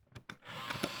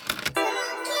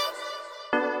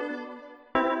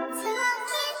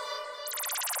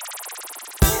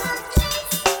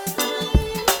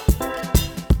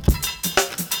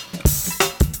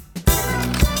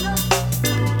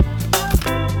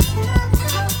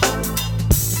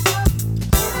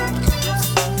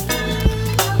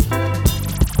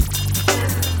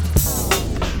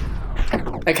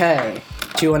Okay,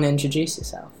 do you want to introduce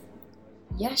yourself?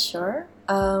 Yeah, sure.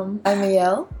 I'm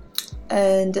Miel,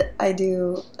 and I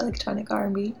do electronic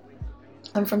R&B.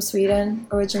 I'm from Sweden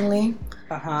originally.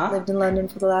 Lived in London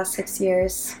for the last 6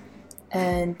 years,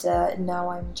 and now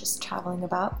I'm just traveling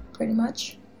about pretty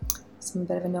much. So I'm a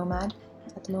bit of a nomad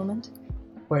at the moment.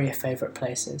 Where are your favourite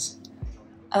places?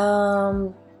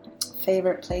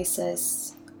 Favorite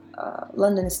places.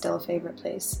 London is still a favorite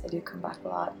place. I do come back a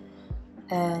lot.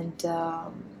 And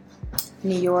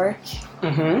New York.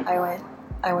 Mm-hmm.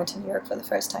 I went to New York for the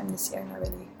first time this year, and I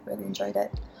really enjoyed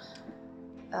it.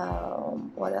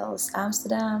 What else?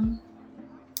 Amsterdam.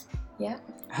 Yeah.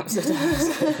 Amsterdam is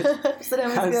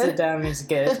good. Amsterdam is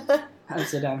good.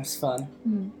 Amsterdam's fun.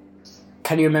 Mm.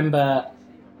 Can you remember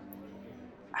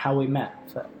how we met?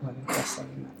 When the first time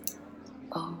we met?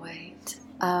 Oh wait.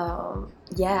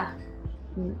 Yeah.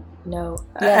 No.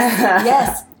 Yes.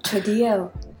 Yes. Tradio.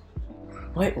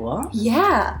 Wait, what?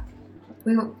 Yeah.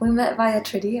 We met via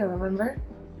Tradio. Remember?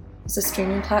 It's a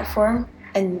streaming platform,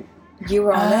 and you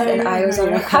were on it, and I was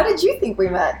on it. How did you think we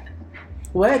met?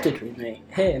 Where did we meet?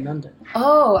 Here in London.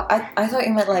 Oh, I thought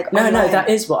you meant like No, online. that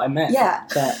is what I meant. Yeah.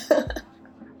 But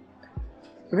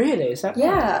really, is that right?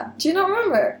 Yeah. Do you not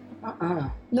remember?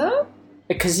 No?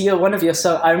 Because one of your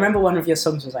songs, I remember one of your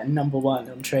songs was like number 1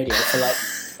 on Tradio for like.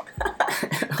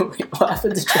 What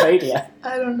happened to Tradio?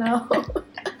 I don't know.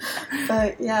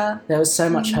 But yeah. There was so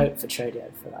much hope for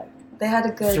Tradio for like. They had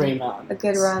a good 3 months. A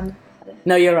good run.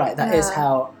 No, you're right. That is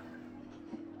how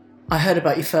I heard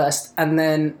about you first, and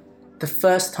then the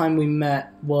first time we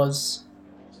met was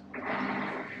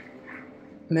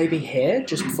maybe here,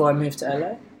 just before I moved to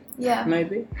LA. Yeah.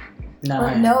 Maybe. No.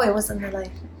 Well, no, it wasn't LA.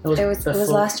 It was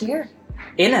last year.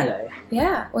 In LA.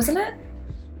 Yeah, wasn't it?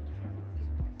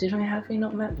 Have we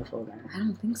not met before then? I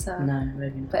don't think so. No,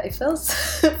 maybe not. But it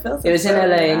feels. It was in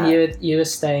LA, and you were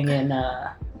staying in.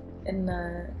 In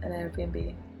an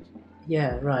Airbnb.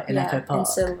 Yeah, right, in Echo Park.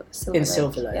 In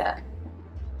Silver Lake. Yeah.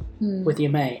 With your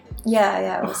mate.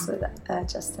 Yeah, I was with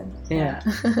Justin. Yeah.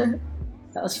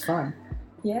 That was fun.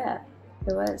 Yeah,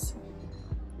 it was.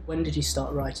 When did you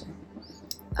start writing?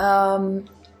 Well,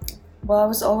 I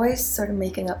was always sort of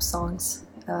making up songs,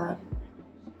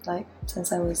 like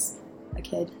since I was a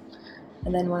kid.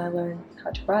 And then when I learned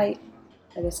how to write,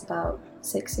 I guess about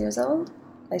 6 years old,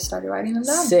 I started writing them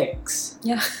down. 6?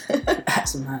 Yeah.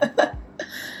 That's mad.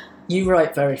 You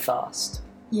write very fast.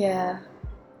 Yeah.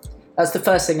 That's the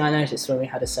first thing I noticed when we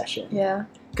had a session. Yeah.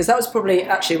 Because that was probably,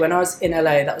 actually, when I was in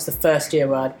LA, that was the first year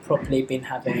where I'd properly been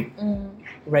having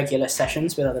regular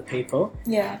sessions with other people.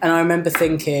 Yeah. And I remember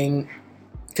thinking,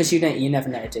 because you never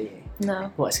know, do you?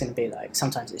 No. What it's going to be like.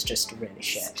 Sometimes it's just really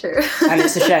shit. It's true. And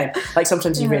it's a shame. Like,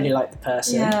 sometimes you really like the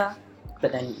person,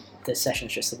 but then the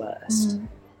session's just the worst.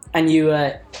 And you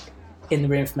were in the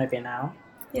room for maybe an hour.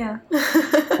 Yeah.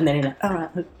 And then you're like, all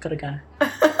right, we've got to go.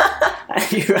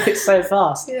 And you write so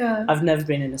fast. Yeah. I've never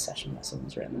been in a session where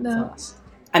someone's written that fast.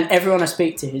 And everyone I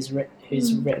speak to who's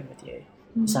written with you,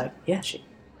 it's like, yeah, she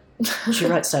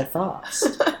writes so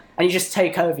fast. And you just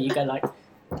take over. You go like,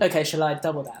 okay, shall I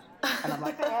double that? And I'm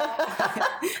like,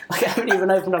 like I haven't even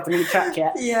opened up a new track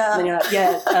yet. Yeah. And then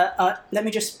you're like, let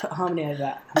me just put harmony over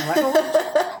that. And I'm like,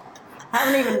 oh, I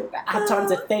haven't even had time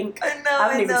to think. I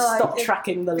haven't even stopped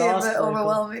tracking the last. It's a bit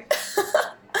overwhelming.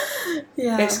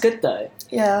 Yeah. It's good though.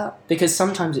 Yeah. Because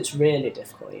sometimes it's really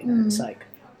difficult. You know, it's like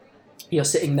you're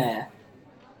sitting there.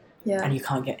 Yeah. And you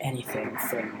can't get anything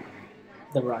from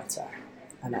the writer,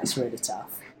 and that's really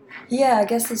tough. Yeah, I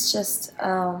guess it's just,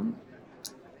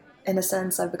 in a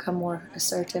sense, I've become more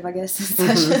assertive, I guess,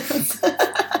 in sessions.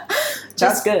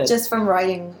 That's good. Just from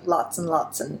writing lots and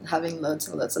lots and having loads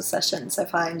and loads of sessions, I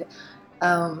find,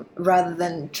 rather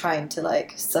than trying to,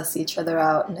 like, suss each other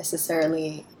out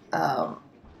necessarily,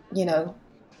 you know,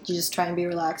 you just try and be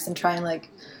relaxed and try and,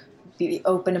 like, be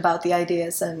open about the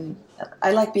ideas, and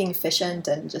I like being efficient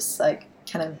and just like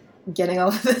kind of getting on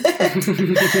with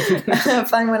it. I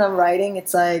find when I'm writing,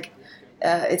 it's like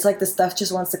the stuff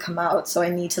just wants to come out, so I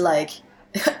need to like,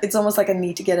 it's almost like I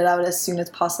need to get it out as soon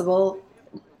as possible,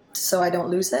 so I don't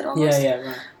lose it. Almost. Yeah,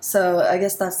 right. So I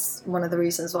guess that's one of the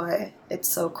reasons why it's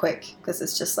so quick, because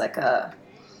it's just like a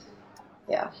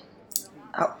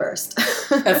outburst.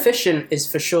 Efficient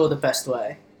is for sure the best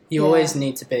way. You always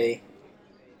need to be.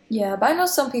 Yeah, but I know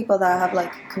some people that have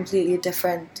like completely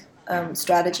different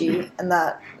strategy, and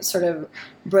that sort of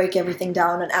break everything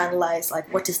down and analyze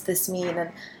like, what does this mean?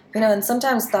 And you know, and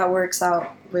sometimes that works out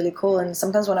really cool. And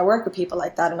sometimes when I work with people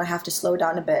like that and I have to slow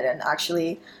down a bit and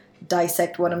actually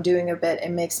dissect what I'm doing a bit,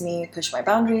 it makes me push my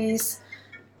boundaries.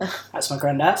 That's my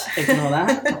granddad. Ignore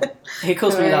that. He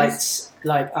calls me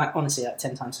like honestly like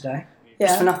 10 times a day.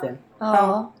 Just for nothing.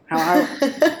 Oh.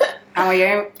 How are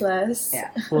you? Bless. Yeah,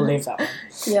 we'll leave that one.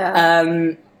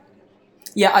 Yeah.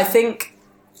 Yeah, I think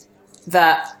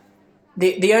that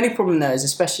the only problem though is,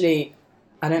 especially,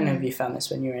 I don't know if you found this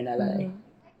when you were in LA.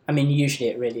 I mean, usually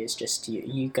it really is just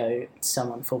you go to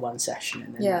someone for one session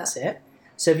and then that's it.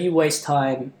 So if you waste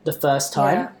time the first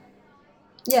time,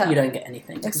 you don't get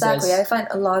anything. Exactly. I find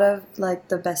a lot of like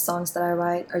the best songs that I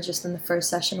write are just in the first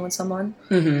session with someone.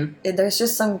 There's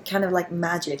just some kind of like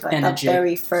magic, like energy. that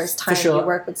very first time you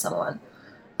work with someone.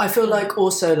 I feel like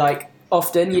also like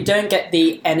often you don't get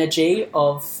the energy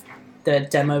of the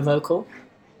demo vocal,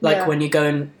 like when you go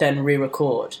and then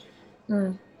re-record.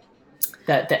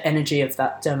 That the energy of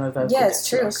that demo vocal. Yeah, it's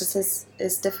true, because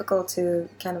it's difficult to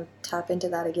kind of tap into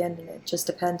that again, and it just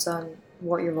depends on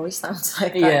what your voice sounds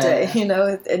like that day. You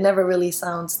know, it never really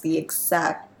sounds the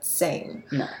exact same.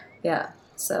 No. Yeah.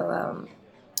 So,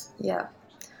 yeah,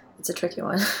 it's a tricky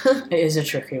one. It is a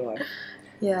tricky one.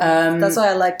 Yeah. That's why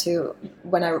I like to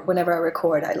whenever I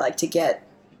record, I like to get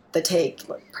the take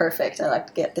perfect. I like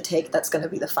to get the take that's going to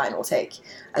be the final take.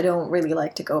 I don't really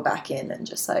like to go back in and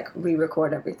just like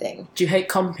re-record everything. Do you hate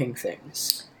comping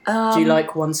things? Do you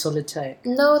like one solid take?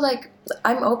 No, like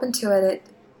I'm open to it.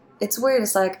 It's weird.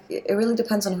 It's like it really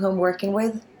depends on who I'm working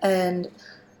with, and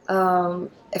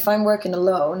if I'm working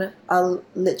alone, I'll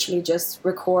literally just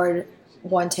record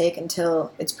one take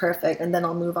until it's perfect, and then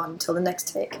I'll move on until the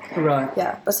next take. Right.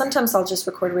 Yeah, but sometimes I'll just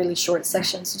record really short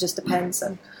sections. It just depends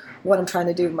on what I'm trying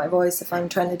to do with my voice. If I'm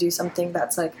trying to do something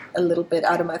that's like a little bit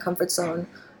out of my comfort zone,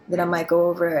 then I might go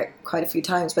over it quite a few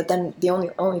times. But then the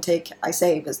only take I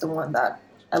save is the one that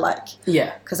I like.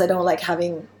 Yeah. Because I don't like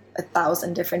having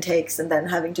 1,000 different takes and then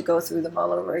having to go through them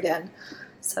all over again.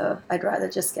 So I'd rather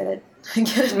just get it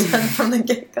done from the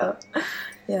get-go.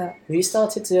 Yeah. Have you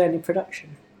started to do any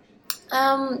production?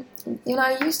 You know,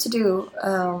 I used to do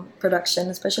production,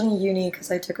 especially in uni, because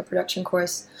I took a production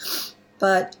course.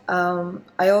 But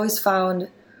I always found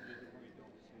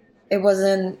it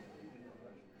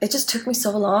just took me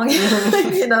so long,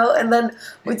 you know? And then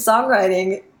with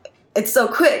songwriting, it's so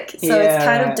quick. So it's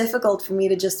kind of difficult for me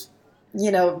to just,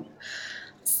 you know,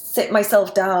 sit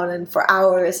myself down and for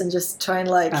hours and just try and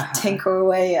like tinker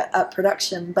away at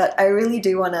production. But I really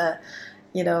do want to,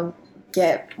 you know,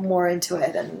 get more into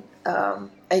it. And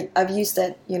I've used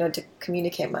it, you know, to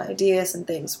communicate my ideas and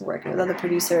things, working with other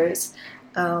producers.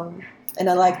 And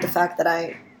I like the fact that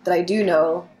I do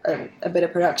know a bit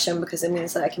of production, because it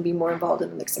means that I can be more involved in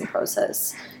the mixing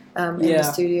process in the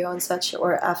studio and such,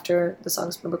 or after the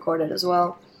song's been recorded as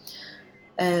well.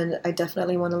 And I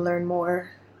definitely want to learn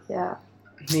more. Yeah.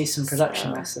 Need some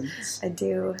production lessons. I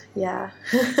do. Yeah.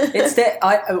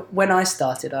 When I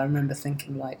started, I remember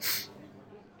thinking like,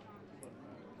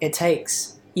 it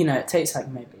takes like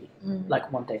maybe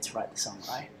like one day to write the song,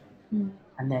 right?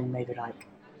 And then maybe like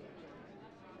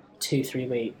 2-3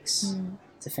 weeks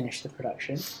to finish the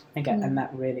production and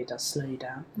that really does slow you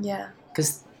down. Yeah.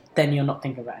 Because then you're not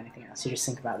thinking about anything else. You just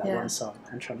think about that one song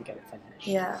and trying to get it finished.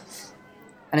 Yeah.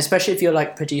 And especially if you're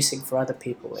like producing for other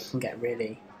people, it can get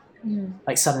really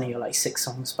like suddenly you're like 6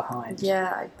 songs behind. Yeah,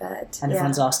 I bet. And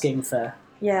everyone's asking for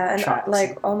and tracks.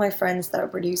 Like all my friends that are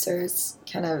producers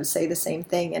kind of say the same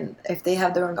thing. And if they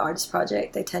have their own artist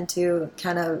project, they tend to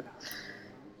kind of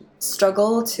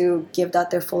struggle to give that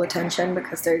their full attention,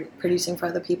 because they're producing for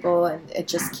other people, and it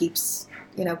just keeps,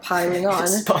 you know, piling on. It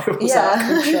spirals out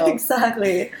of control.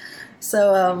 Exactly.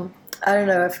 So I don't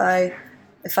know, if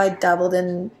I dabbled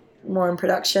in more in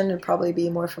production, it'd probably be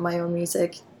more for my own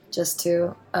music, just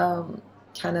to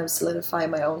kind of solidify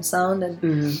my own sound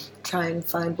and try and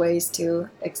find ways to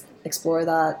explore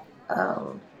that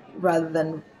rather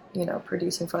than, you know,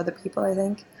 producing for other people, I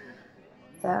think.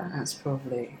 Yeah. That's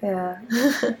probably... Yeah.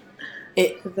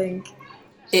 I think.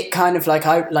 It kind of like,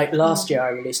 last year I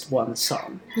released one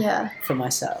song for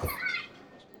myself,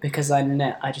 because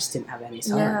I just didn't have any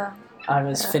time. Yeah. I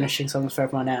was finishing songs for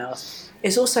everyone else.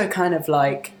 It's also kind of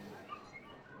like,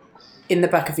 in the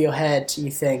back of your head,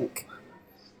 you think,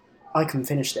 I can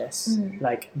finish this,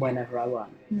 like, whenever I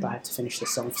want, but I have to finish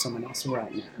this song for someone else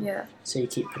right now. Yeah. So you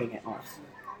keep putting it off.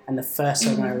 And the first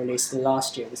song I released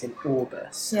last year was in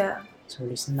August. Yeah. So I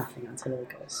released nothing until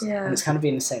August. Yeah. And it's kind of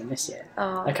been the same this year.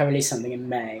 Oh. Like, I released something in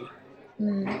May,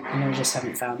 and I just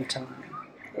haven't found the time.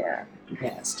 Yeah.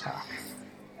 Yeah, it's tough.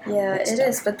 Yeah, it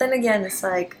is. But then again, it's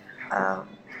like,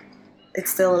 it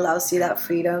still allows you that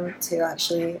freedom to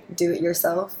actually do it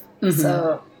yourself.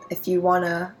 So if you want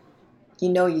to, you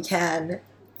know, you can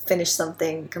finish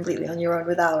something completely on your own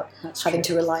without having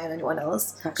to rely on anyone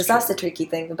else. Because that's the tricky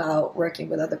thing about working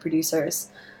with other producers.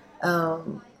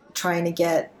 Trying to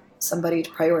get somebody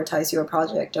to prioritize your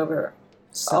project over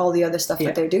all the other stuff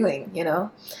that they're doing, you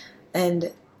know?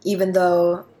 And even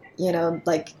though, you know,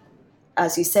 like,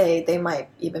 as you say, they might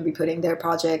even be putting their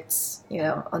projects, you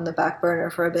know, on the back burner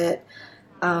for a bit,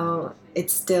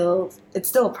 it's still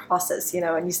a process, you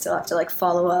know, and you still have to like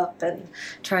follow up and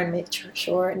try and make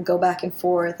sure and go back and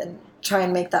forth and try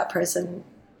and make that person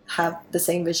have the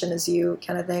same vision as you,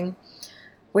 kind of thing,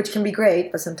 which can be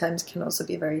great, but sometimes can also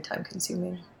be very time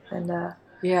consuming. And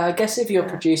yeah, I guess if you're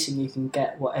producing, you can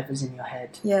get whatever's in your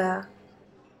head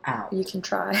out. You can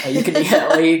try. Or you can,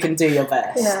 or you can do your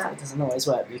best. Yeah. It doesn't always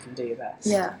work, but you can do your best.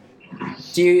 Yeah.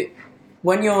 Do you,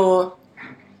 when you're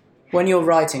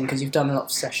writing, because you've done a lot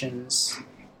of sessions,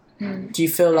 do you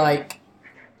feel like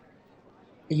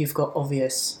you've got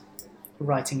obvious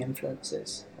writing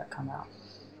influences that come out?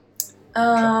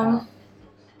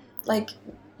 Like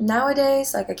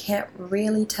nowadays, like I can't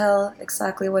really tell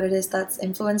exactly what it is that's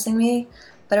influencing me,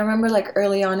 but I remember like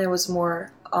early on it was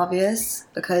more obvious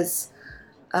because,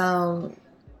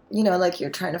 you know, like you're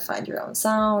trying to find your own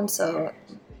sound, so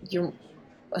you're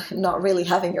not really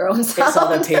having your own sound. It's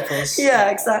other people's. Yeah,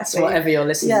 exactly. It's whatever you're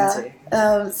listening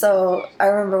to. So I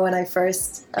remember when I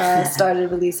first started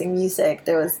releasing music,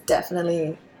 there was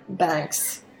definitely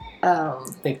Banks.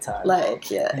 Big time.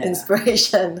 Like,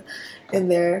 inspiration in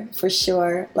there for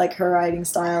sure. Like her writing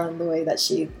style and the way that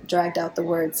she dragged out the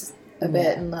words a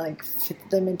bit and like fit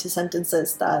them into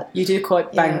sentences that... You do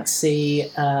quite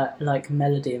Banksy, like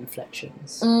melody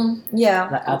inflections. Yeah.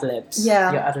 Like ad-libs.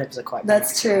 Yeah. Your ad-libs are quite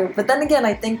That's Banksy. true. But then again,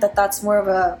 I think that that's more of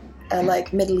a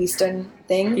like Middle Eastern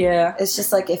thing. Yeah. It's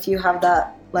just like if you have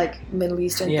that like Middle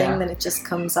Eastern thing, then it just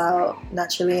comes out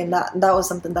naturally, and that was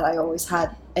something that I always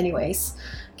had anyways,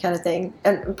 kind of thing.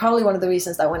 And probably one of the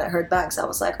reasons that when I heard Banks, I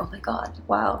was like, oh my god,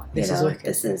 wow, this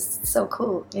is so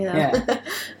cool, you know. Yeah.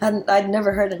 And I'd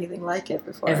never heard anything like it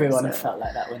before. Everyone had felt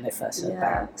like that when they first heard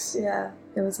Banks. Yeah,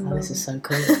 it was amazing. Oh, this is so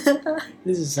cool.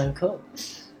 This is so cool.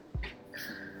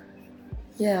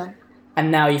 Yeah.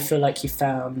 And now you feel like you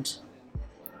found...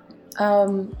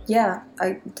 yeah,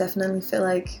 I definitely feel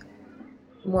like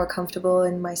more comfortable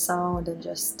in my sound and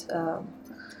just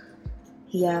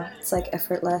it's like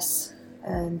effortless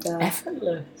and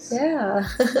effortless. Yeah.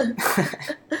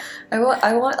 I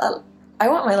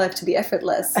want my life to be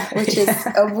effortless, which is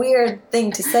a weird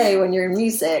thing to say when you're in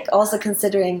music, also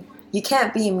considering you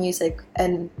can't be in music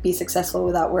and be successful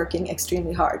without working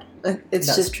extremely hard.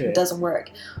 It doesn't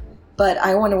work. But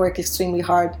I want to work extremely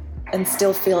hard and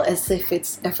still feel as if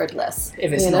it's effortless.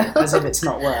 If it's not, as if it's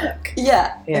not work.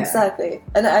 Yeah, exactly.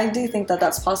 And I do think that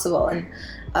that's possible.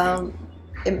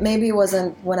 And maybe it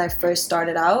wasn't when I first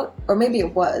started out, or maybe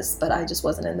it was, but I just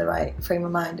wasn't in the right frame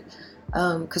of mind.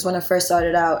 Because when I first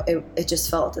started out, it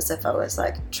just felt as if I was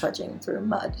like trudging through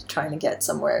mud, trying to get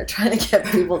somewhere, trying to get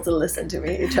people to listen to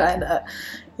me, trying to,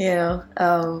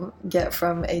 get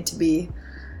from A to B.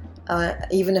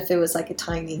 Even if it was like a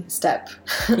tiny step,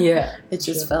 it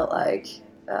just felt like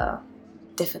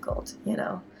difficult,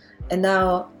 And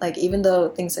now, like, even though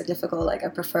things are difficult, like I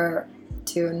prefer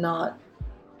to not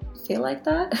feel like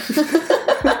that,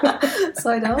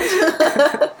 so I don't.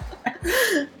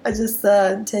 I just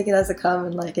take it as it comes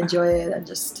and like enjoy it and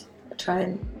just try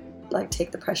and like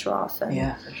take the pressure off. And,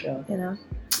 yeah, for sure.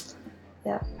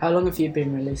 Yeah. How long have you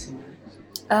been releasing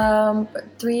it?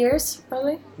 3 years,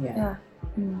 probably. Yeah.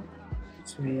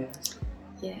 3 years.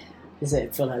 Yeah. Does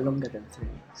it feel like longer than 3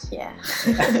 years? Yeah.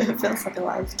 It feels like a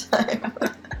lifetime.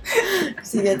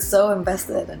 Because you get so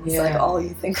invested and it's like all you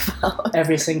think about.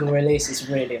 Every single release is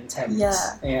really intense.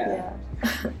 Yeah.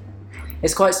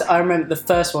 It's quite... I remember the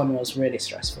first one was really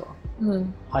stressful.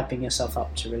 Hyping yourself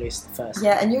up to release the first one.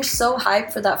 Yeah, and you're so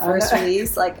hyped for that first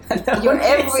release. Like, your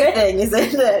everything is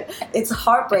in it. It's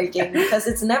heartbreaking because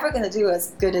it's never going to do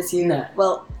as good as you... No.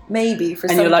 Well, maybe for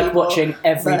some people. And you're like people, watching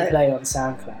every play on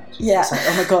SoundCloud. Yeah. It's like,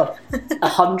 oh my god,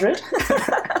 100?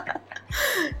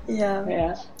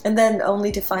 Yeah. And then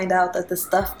only to find out that the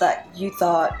stuff that you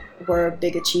thought were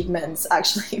big achievements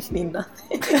actually mean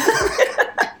nothing.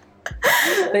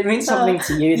 They mean something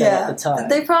to you though at the time.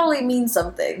 They probably mean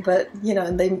something, but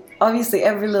and they obviously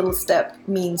every little step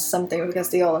means something because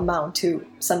they all amount to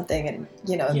something, and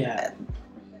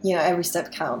every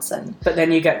step counts. And but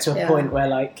then you get to a point where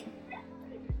like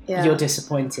you're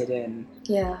disappointed in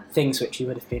things which you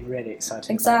would have been really excited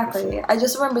exactly. about. I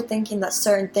just remember thinking that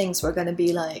certain things were going to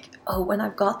be like, oh, when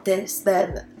I've got this,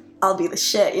 then I'll be the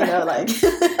shit, like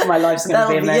my life's going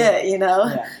to be amazing.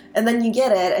 It, and then you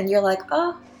get it and you're like,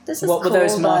 oh, this is what cool, were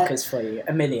those markers for you?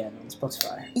 1 million on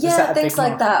Spotify? Yeah, things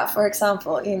like that, for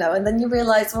example, and then you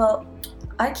realize, well,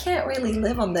 I can't really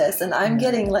live on this, and I'm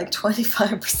getting like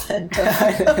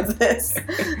 25% of this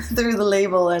through the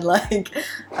label, and like,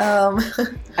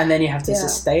 and then you have to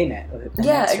sustain it. And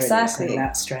yeah, that's exactly. Really, and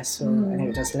that's stressful. And if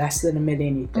it does less than $1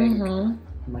 million, you think, am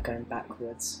I going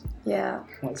backwards? Yeah,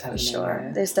 what's for sure.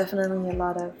 Here? There's definitely a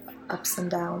lot of ups and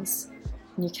downs,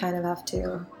 and you kind of have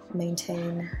to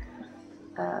maintain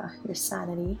your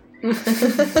sanity.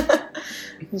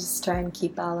 Just try and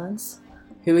keep balance.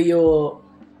 Who are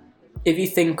if you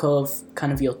think of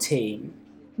kind of your team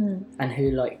and who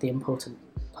like the important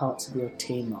parts of your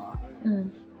team are,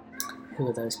 who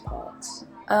are those parts?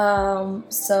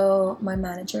 So my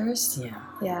managers,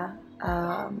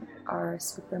 are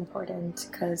super important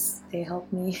because they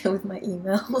help me with my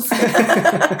emails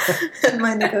and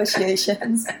my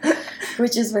negotiations,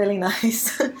 which is really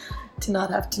nice to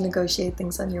not have to negotiate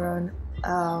things on your own,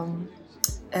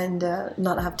 and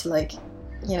not have to like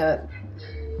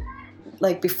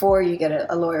before you get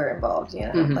a lawyer involved,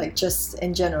 like just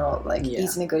in general, like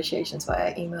easy negotiations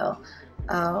via email.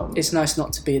 It's nice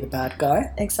not to be the bad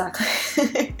guy. Exactly.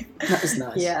 That is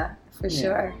nice. Yeah, for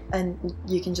sure. And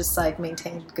you can just like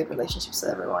maintain good relationships with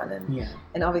everyone,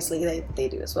 and obviously they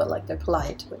do as well. Like they're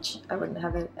polite, which I wouldn't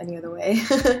have it any other way.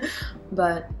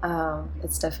 But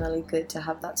it's definitely good to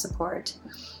have that support,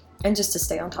 and just to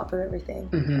stay on top of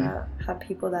everything. Have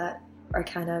people that are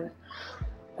kind of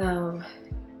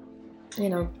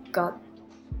got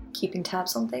keeping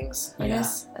tabs on things, I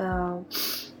guess.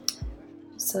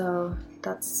 So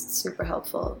that's super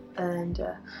helpful. And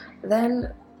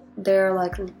then there are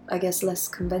like, I guess, less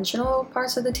conventional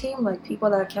parts of the team, like people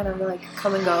that kind of like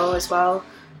come and go as well,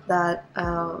 that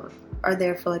are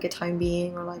there for like a time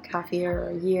being, or like half a year or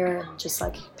a year, and just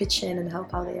like pitch in and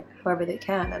help out however they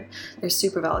can, and they're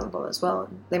super valuable as well.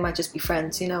 They might just be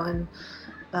friends, and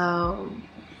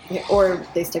or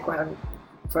they stick around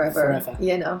forever.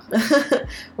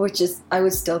 Which is, I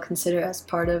would still consider as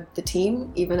part of the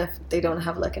team, even if they don't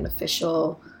have like an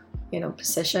official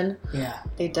position.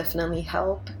 They definitely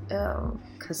help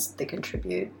because they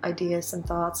contribute ideas and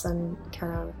thoughts, and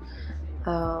kind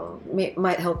of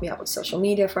might help me out with social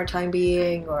media for a time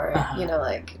being, or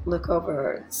like look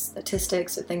over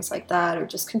statistics or things like that, or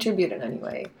just contribute in any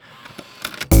way.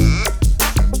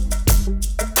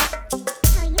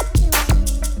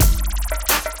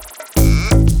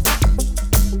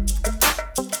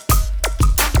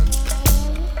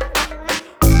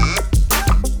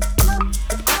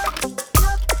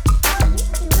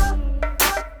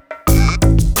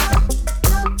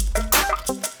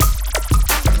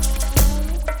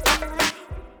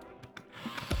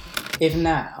 If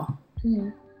now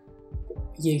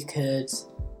you could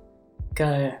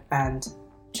go and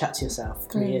chat to yourself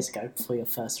 3 years ago before your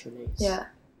first release,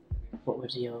 what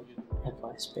would your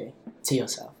advice be to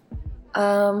yourself?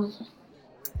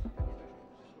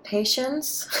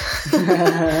 Patience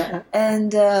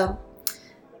and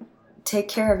take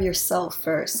care of yourself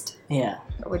first.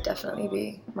 Would definitely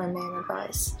be my main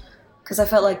advice, because I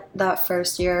felt like that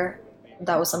first year,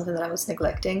 that was something that I was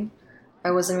neglecting.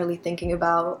 I wasn't really thinking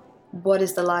about what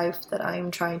is the life that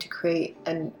I'm trying to create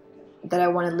and that I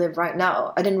want to live right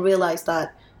now. I didn't realize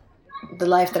that the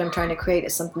life that I'm trying to create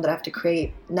is something that I have to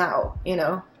create now.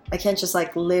 I can't just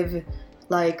like live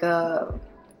like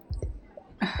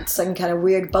some kind of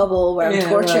weird bubble where I'm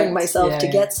torturing myself to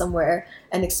get somewhere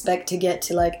and expect to get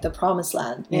to like the promised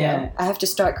land. You know, I have to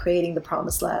start creating the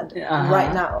promised land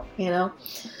right now.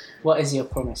 What is your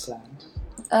promised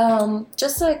land?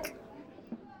 Just like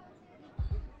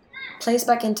plays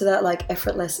back into that like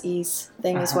effortless ease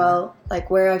thing as well, like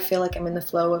where I feel like I'm in the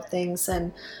flow of things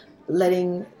and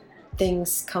letting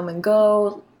things come and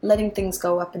go, letting things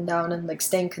go up and down, and like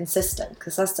staying consistent,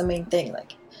 because that's the main thing,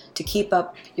 like to keep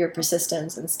up your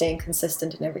persistence and staying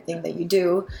consistent in everything that you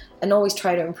do, and always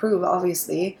try to improve,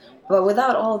 obviously, but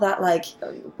without all that like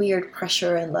weird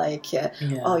pressure and like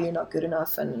oh, you're not good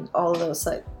enough, and all of those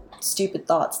like stupid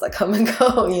thoughts that come and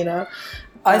go.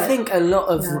 I think a lot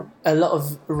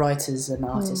of writers and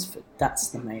artists, that's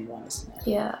the main one, isn't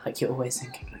it? Like you're always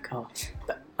thinking like, oh,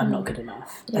 but I'm not good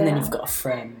enough. And then you've got a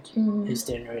friend who's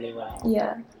doing really well.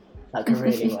 Like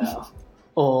really well.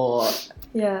 Or,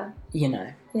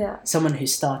 someone who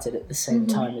started at the same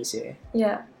time as you.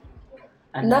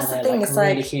 And that's the thing, like, it's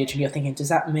really like huge, and you're thinking, does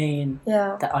that mean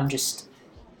that I'm just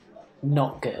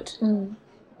not good?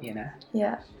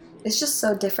 It's just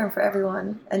so different for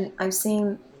everyone. And I've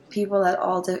seen people at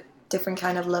all different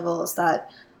kind of levels, that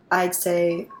I'd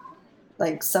say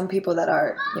like some people that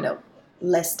are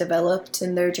less developed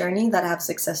in their journey that have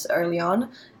success early on,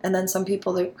 and then some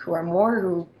people who are more,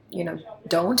 who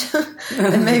don't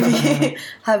and maybe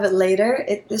have it later.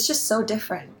 It's just so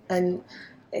different, and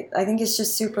I think it's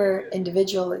just super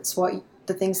individual. It's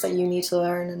the things that you need to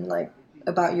learn and like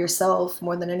about yourself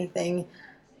more than anything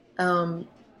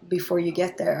before you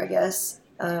get there, I guess.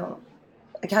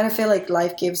 I kind of feel like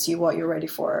life gives you what you're ready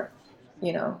for,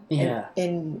 you know,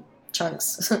 in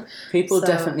chunks. People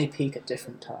definitely peak at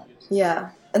different times. Yeah.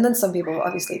 And then some people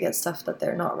obviously get stuff that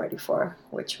they're not ready for,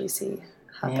 which we see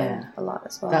happen a lot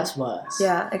as well. That's worse.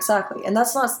 Yeah, exactly. And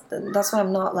that's why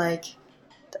I'm not like,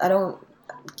 I don't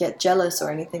get jealous or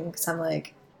anything, because I'm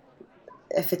like,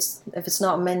 if it's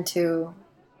not meant to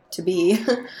be,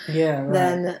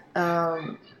 then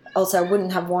also I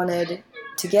wouldn't have wanted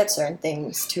to get certain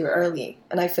things too early.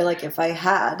 And I feel like if I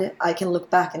had, I can look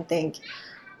back and think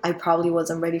I probably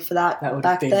wasn't ready for that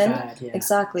back then. Bad, yeah.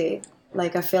 Exactly.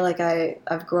 Like I feel like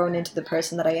I've grown into the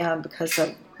person that I am because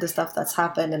of the stuff that's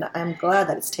happened, and I'm glad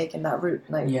that it's taken that route.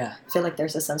 And I feel like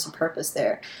there's a sense of purpose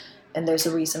there, and there's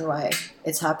a reason why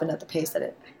it's happened at the pace that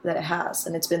it has,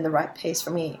 and it's been the right pace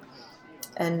for me.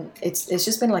 And it's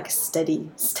just been like a steady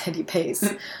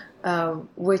pace,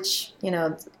 which, you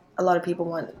know, a lot of people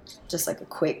want just like a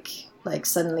quick, like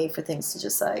suddenly for things to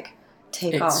just like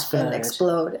take off and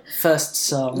explode. First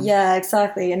song. Yeah,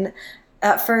 exactly. And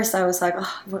at first I was like,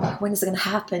 oh, when is it going to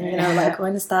happen? You know, like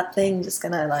when is that thing just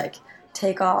going to like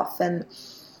take off? And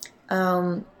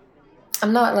I'm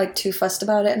not like too fussed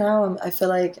about it now. I feel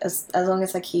like as long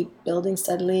as I keep building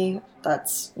steadily,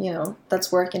 that's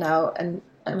working out, and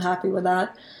I'm happy with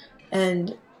that.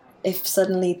 And if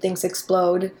suddenly things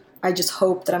explode, I just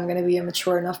hope that I'm going to be a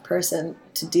mature enough person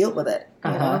to deal with it.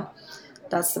 You know,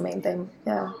 that's the main thing.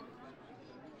 Yeah.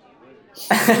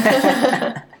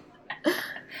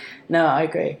 No, I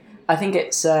agree. I think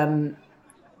it's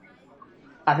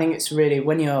really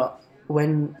when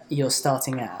you're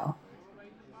starting out,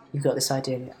 you've got this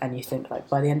idea and you think like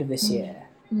by the end of this year,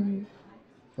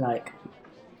 like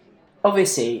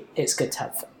obviously it's good to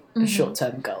have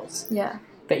short-term goals. Yeah.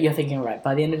 But you're thinking, right,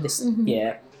 by the end of this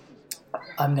year,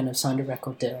 I'm going to have signed a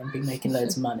record deal and be making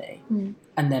loads of money,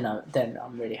 and then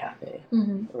I'm really happy,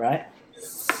 right?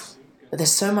 But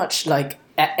there's so much, like,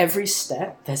 at every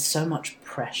step, there's so much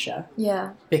pressure.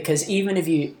 Yeah. Because even if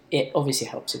it obviously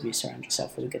helps if you surround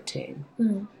yourself with a good team,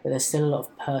 but there's still a lot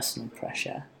of personal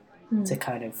pressure to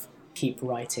kind of keep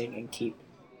writing and keep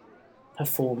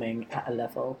performing at a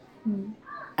level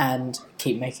and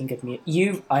keep making good music.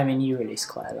 You release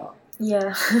quite a lot.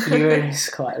 Yeah. You release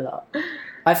quite a lot.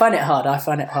 I find it hard.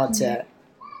 To,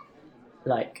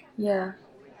 like,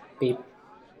 be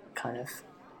kind of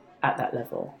at that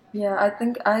level. Yeah, I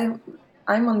think I'm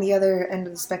on the other end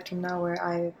of the spectrum now, where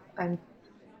I'm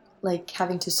like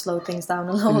having to slow things down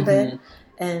a little bit,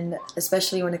 and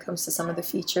especially when it comes to some of the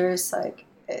features, like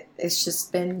it's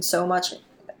just been so much.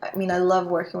 I mean, I love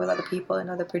working with other people and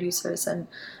other producers, and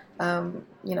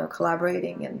you know,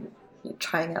 collaborating and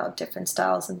trying out different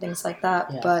styles and things like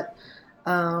that. Yeah. But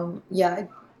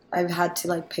I've had to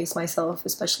like pace myself,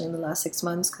 especially in the last 6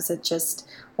 months, because it just,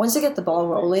 once you get the ball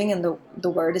rolling and the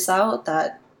word is out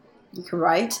that you can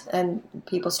write and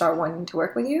people start wanting to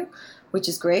work with you, which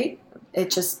is great,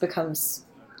 it just becomes,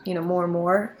 you know, more and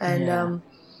more. And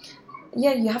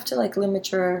you have to like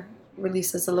limit your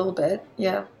releases a little bit.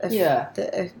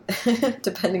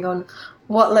 Depending on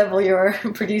what level you're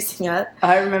producing at.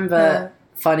 I remember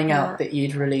finding out that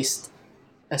you'd released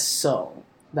a song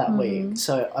that week,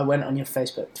 so I went on your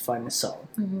Facebook to find the song,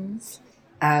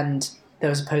 and there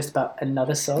was a post about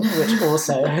another song which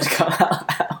also had come out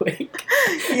that week,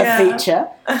 a feature.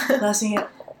 And I was thinking,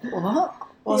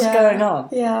 what's going on?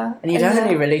 Yeah. And you'd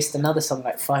only released another song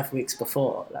like 5 weeks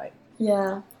before, like.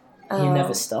 Yeah. You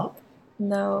never stop?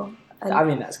 No. I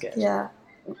mean, that's good. Yeah.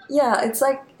 Yeah, it's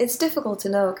like, it's difficult to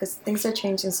know because things are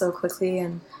changing so quickly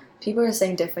and people are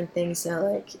saying different things, you know,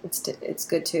 like it's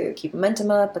good to keep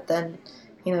momentum up, but then,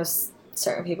 you know,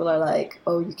 certain people are like,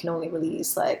 oh, you can only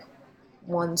release like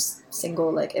one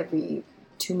single like every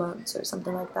 2 months or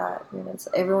something like that. You know,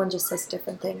 everyone just says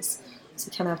different things,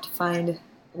 so you kind of have to find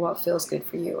what feels good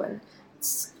for you, and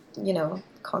it's, you know,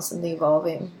 constantly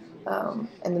evolving.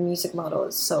 And the music model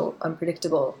is so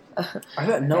unpredictable. I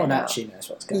bet no one actually knows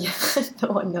what's going on. Yeah, no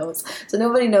one knows. So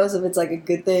nobody knows if it's like a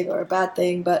good thing or a bad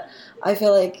thing, but I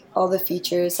feel like all the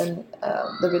features and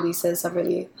the releases have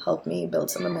really helped me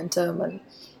build some momentum and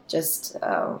just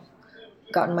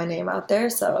gotten my name out there.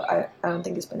 So I don't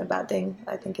think it's been a bad thing.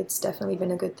 I think it's definitely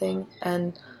been a good thing.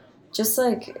 And just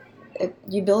like,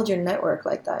 you build your network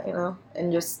like that, you know,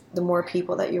 and just the more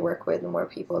people that you work with, the more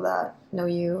people that know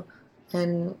you,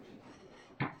 and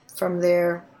from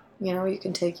there, you know, you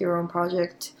can take your own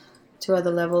project to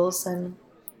other levels, and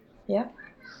yeah.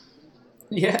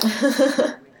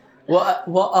 What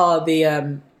are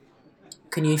the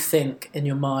can you think in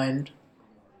your mind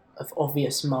of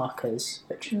obvious markers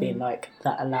which have been like,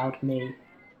 that allowed me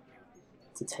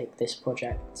to take this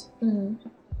project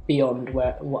beyond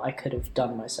what I could have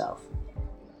done myself?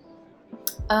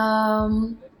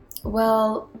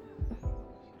 Well,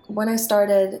 when I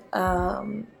started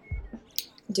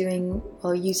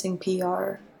using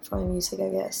PR for my music, I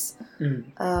guess,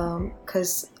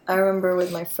 because I remember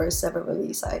with my first ever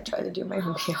release, I tried to do my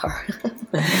own PR,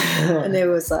 and it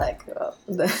was like,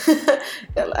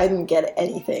 I didn't get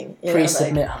anything.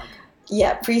 Pre-Submit Hub.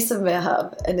 Yeah, Pre-Submit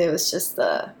Hub, and it was just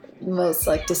the most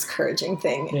like discouraging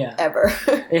thing ever.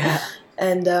 Yeah.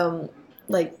 And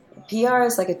like PR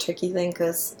is like a tricky thing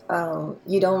because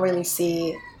you don't really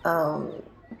see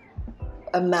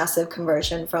a massive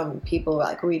conversion from people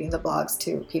like reading the blogs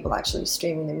to people actually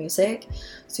streaming the music.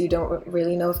 So you don't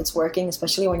really know if it's working,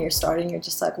 especially when you're starting. You're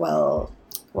just like, well,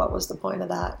 what was the point of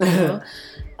that? You know?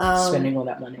 Spending all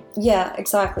that money. Yeah,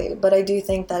 exactly. But I do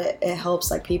think that it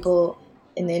helps like people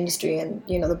in the industry and,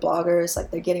 you know, the bloggers,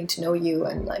 like they're getting to know you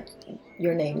and like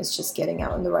your name is just getting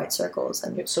out in the right circles.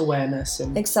 And it's awareness.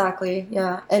 And exactly,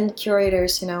 yeah. And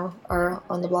curators, you know, are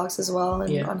on the blogs as well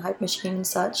and on Hype Machine and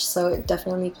such. So it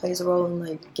definitely plays a role in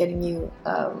like getting you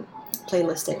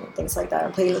playlisting and things like that.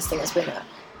 And playlisting has been a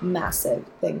massive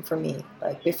thing for me.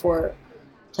 Like before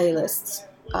playlists,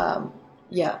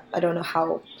 I don't know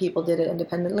how people did it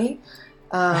independently.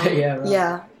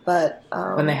 Yeah, but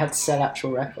when they had to sell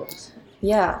actual records.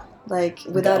 Yeah, like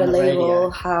without a label,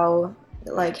 how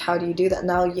do you do that?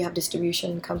 Now you have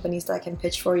distribution companies that can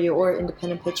pitch for you or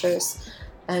independent pitchers.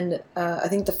 And I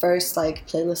think the first like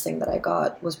playlisting that I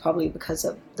got was probably because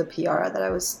of the PR that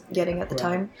I was getting at the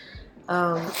time.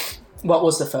 What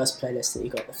was the first playlist that you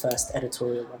got? The first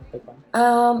editorial one, big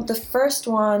one? The first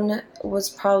one was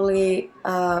probably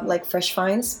like Fresh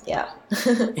Finds, yeah.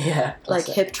 Like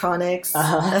Hiptronics,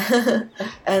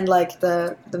 and like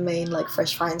the main like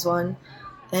Fresh Finds one,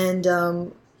 and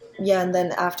and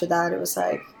then after that it was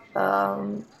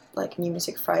like New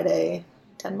Music Friday,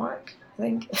 Denmark, I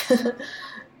think.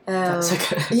 That's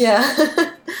okay.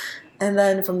 Yeah, and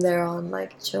then from there on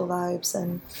like Chill Vibes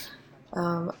and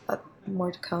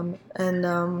more to come, and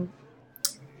then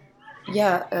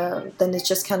it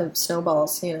just kind of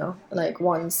snowballs, you know, like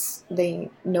once they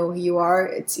know who you are,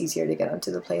 it's easier to get onto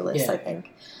the playlist, I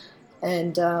think.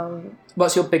 And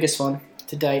what's your biggest one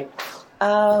to date?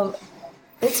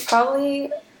 It's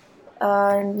probably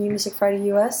New Music Friday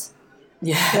US.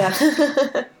 Yeah.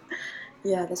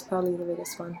 Yeah, that's probably the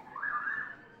biggest one.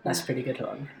 That's a pretty good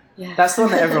one. Yeah. That's the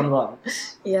one that everyone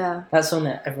wants. Yeah. That's the one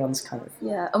that everyone's kind of...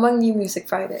 Yeah, among New Music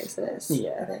Fridays it is,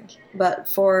 I think. But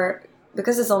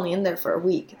because it's only in there for a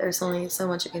week, there's only so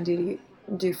much it can do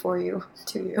for you,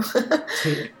 to you.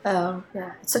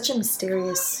 It's such a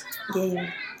mysterious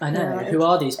game. I know. Who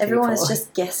are these people? Everyone is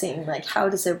just guessing, like, how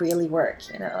does it really work?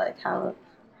 You know, like how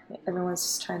everyone's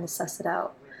just trying to suss it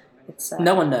out. It's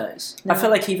no one knows. I feel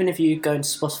like even if you go into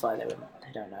Spotify, they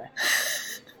don't know.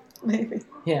 Maybe.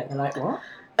 Yeah, they're like, what?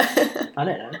 I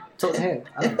don't know. Talk to him.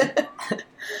 I don't know.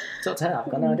 Talk to her.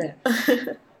 I've got no idea.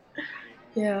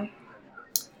 Yeah.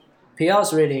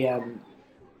 PR's really,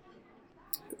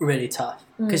 really tough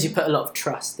because you put a lot of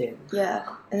trust in. Yeah,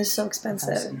 and it's so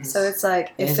expensive. So it's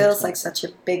like it feels like such a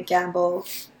big gamble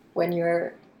when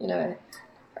you're, you know,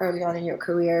 early on in your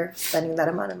career, spending that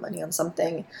amount of money on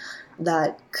something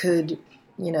that could,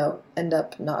 you know, end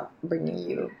up not bringing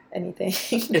you anything.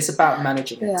 It's about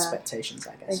managing expectations,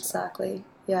 I guess. Exactly.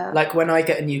 Yeah. Like when I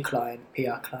get a new client,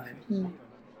 PR client,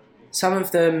 some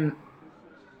of them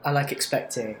are like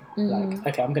expecting, like,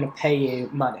 okay, I'm going to pay you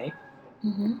money,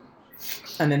 and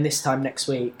then this time next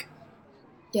week,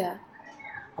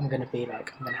 I'm going to be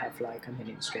like, I'm going to have like 1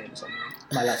 million streams, and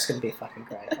my life's going to be fucking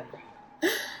great.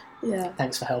 And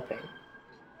thanks for helping.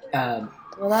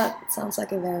 Well, that sounds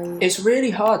like a very... It's really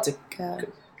hard to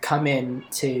come in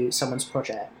to someone's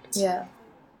project. Yeah.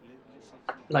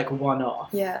 Like one-off.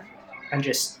 Yeah. And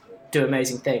just do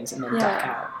amazing things and then duck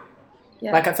out.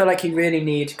 Yeah. Like I feel like you really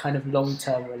need kind of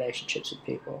long-term relationships with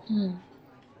people.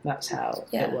 That's how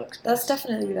it works best. That's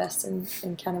definitely best in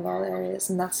kind of all areas,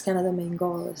 and that's kind of the main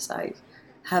goal, is like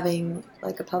having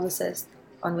like a publicist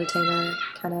on retainer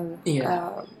kind of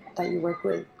that you work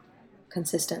with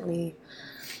consistently,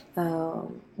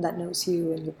 that knows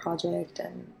you and your project,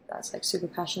 and that's like super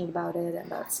passionate about it, and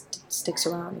that sticks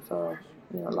around for,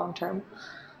 you know, long term.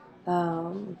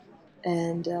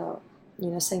 And you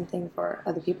know, same thing for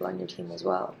other people on your team as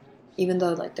well. Even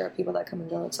though like there are people that come and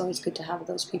go, it's always good to have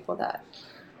those people that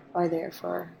are there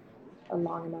for a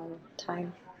long amount of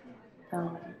time.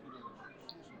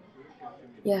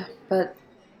 But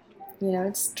you know,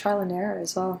 it's trial and error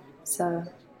as well. So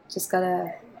just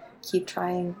gotta keep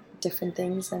trying different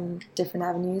things and different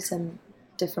avenues and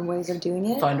different ways of doing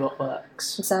it. Find what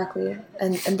works. Exactly.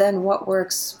 And then what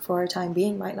works for a time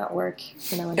being might not work,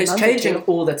 in a It's month or changing two.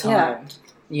 all the time.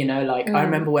 You know, like, I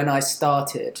remember when I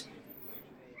started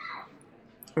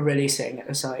releasing, it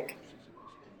was like,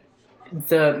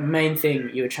 the main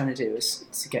thing you were trying to do was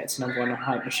to get to number 1 on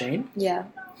Hype Machine. Yeah.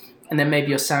 And then maybe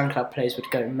your SoundCloud plays would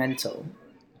go mental.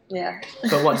 Yeah.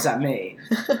 But what does that mean?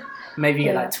 Maybe you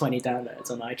get Yeah. like 20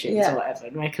 downloads on iTunes Yeah. or whatever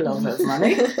and make a lot of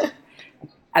money.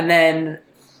 And then,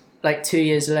 like 2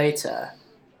 years later,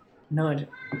 I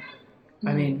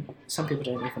mean, some people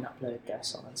don't even upload their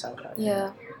song on SoundCloud.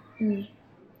 Yeah. Mm.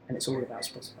 And it's all about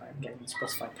Spotify and getting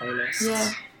Spotify playlists.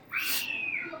 Yeah.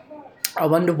 I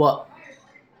wonder what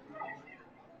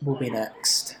will be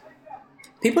next.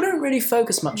 People don't really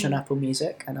focus much on Apple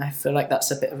Music, and I feel like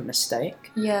that's a bit of a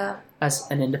mistake Yeah. as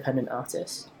an independent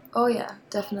artist. Oh yeah,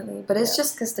 definitely. But it's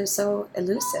just because they're so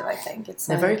elusive. I think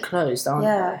They're very closed, aren't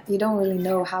yeah, you don't really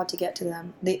know how to get to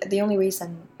them. The only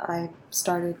reason I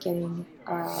started getting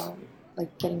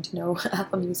getting to know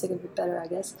Apple Music a bit better, I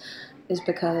guess, is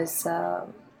because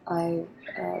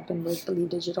I've been with Believe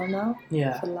Digital now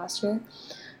for the last year,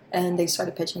 and they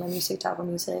started pitching my music to Apple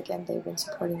Music, and they've been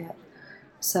supporting it.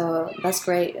 So that's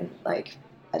great, and like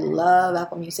I love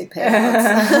Apple Music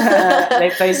payouts. They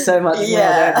pay so much more,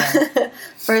 don't they?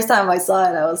 First time I saw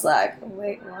it, I was like,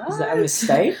 wait, what? Is that a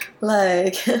mistake?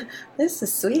 Like, this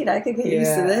is sweet. I could get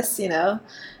used to this, you know?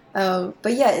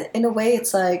 But yeah, in a way,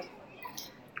 it's like,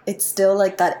 it's still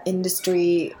like that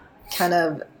industry kind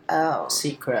of...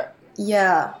 secret.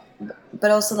 Yeah.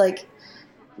 But also like,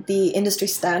 the industry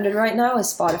standard right now is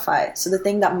Spotify. So the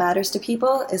thing that matters to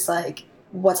people is like,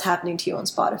 what's happening to you on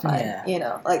Spotify, you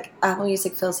know, like Apple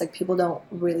Music feels like people don't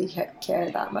really care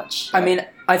that much. I mean,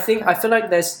 I feel like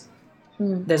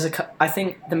I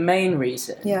think the main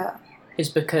reason is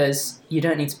because you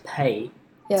don't need to pay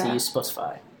to use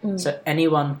Spotify. So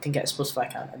anyone can get a Spotify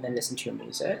account and then listen to your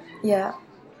music. Yeah.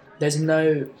 That's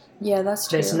true.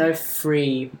 There's no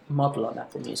free model on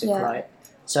Apple Music, right?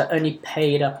 So only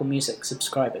paid Apple Music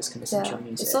subscribers can listen to your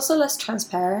music. It's also less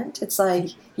transparent. It's like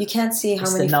you can't see how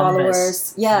many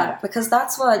followers. Yeah, because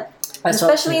that's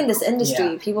especially in this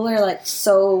industry, people are like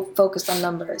so focused on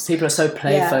numbers. People are so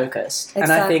play focused, and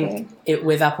I think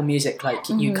with Apple Music, like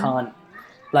you can't,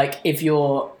 like if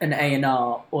you're an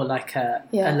A&R or like a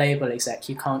label exec,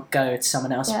 you can't go to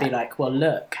someone else and be like, well,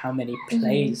 look how many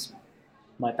plays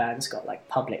my band's got, like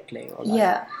publicly, or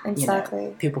like, exactly. You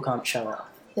know, people can't show up.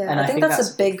 Yeah, and I think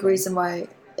that's a big reason why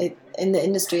in the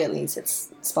industry, at least,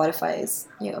 Spotify is,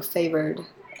 you know, favored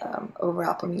over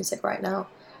Apple Music right now,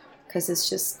 because it's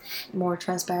just more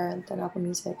transparent than Apple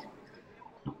Music.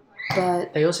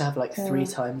 But they also have like 3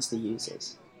 times the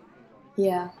users.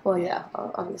 Yeah, well, yeah,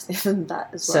 obviously that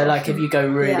as well. So like if you go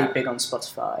really big on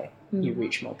Spotify, you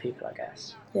reach more people, I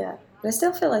guess. Yeah. But I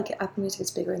still feel like Apple Music is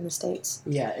bigger in the States.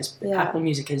 Yeah, Apple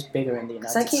Music is bigger in the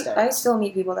United States. I still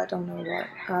meet people that don't know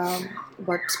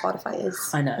what Spotify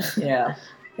is. I know, yeah.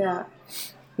 Yeah.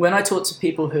 When I talk to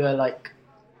people who are like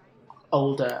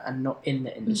older and not in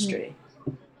the industry,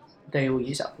 they all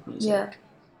use Apple Music.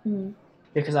 Yeah.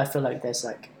 Because I feel like there's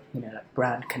like, you know, like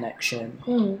brand connection.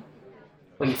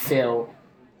 Where you feel,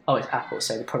 oh, it's Apple,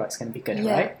 so the product's going to be good,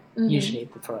 right? Usually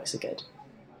the products are good.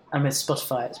 And with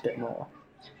Spotify, it's a bit more.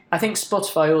 I think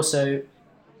Spotify also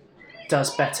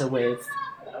does better with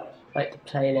like the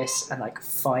playlists and like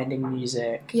finding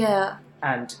music. Yeah.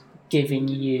 And giving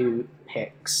you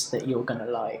picks that you're going to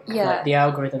like. Yeah. Like the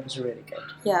algorithm's really good.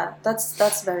 Yeah,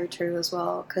 that's very true as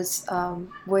well. Because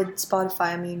with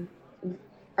Spotify, I mean,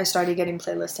 I started getting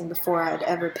playlisting before I'd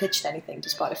ever pitched anything to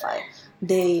Spotify.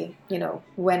 They, you know,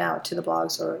 went out to the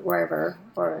blogs or wherever,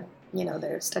 or, you know,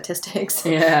 their statistics.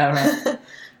 Yeah, right.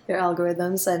 Their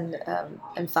algorithms,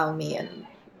 and found me and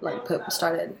like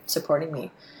started supporting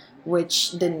me,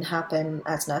 which didn't happen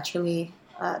as naturally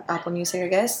at Apple Music, I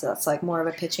guess. So that's like more of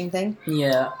a pitching thing.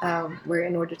 Yeah. Where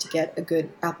in order to get a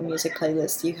good Apple Music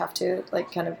playlist, you have to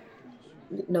like kind of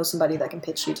know somebody that can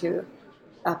pitch you to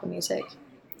Apple Music.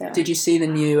 Yeah. Did you see the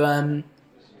new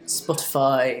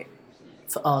Spotify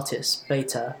for Artists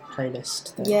beta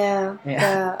playlist thing?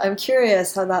 Yeah. I'm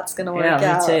curious how that's gonna work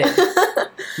out. Yeah, me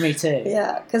too. Me too.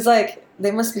 Yeah, because like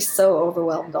they must be so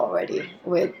overwhelmed already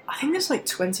with. I think there's like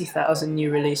 20,000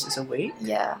 new releases a week.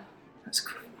 Yeah. That's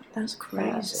crazy.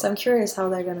 Yeah. So I'm curious how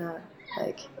they're gonna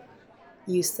like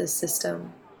use this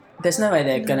system. There's no way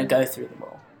they're gonna go through them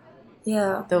all.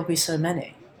 Yeah. There'll be so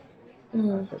many.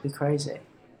 It'll be crazy.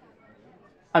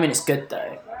 I mean, it's good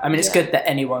though. I mean, it's good that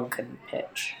anyone can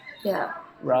pitch. Yeah.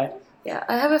 Right? Yeah,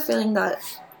 I have a feeling that,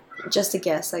 just a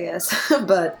guess, I guess,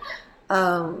 but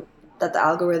that the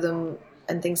algorithm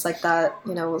and things like that,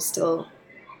 you know, will still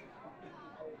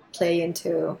play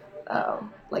into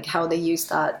like how they use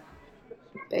that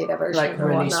beta version Like or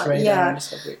release whatnot. radar Yeah, and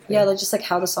just everything. yeah, like just like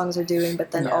how the songs are doing,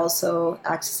 but then Yeah. also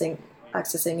accessing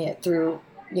it through,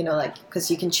 you know, like because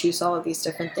you can choose all of these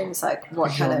different things, like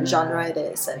what kind of genre it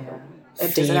is, and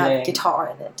it does it have Feeling. guitar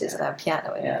in it, does it have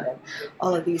piano in Yeah. it, and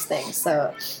all of these things.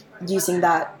 So using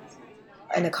that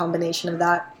and a combination of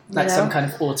that, you Like know? some kind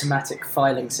of automatic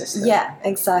filing system. Yeah,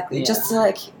 exactly. Yeah. Just to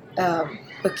like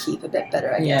bookkeep a bit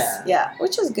better, I guess. Yeah,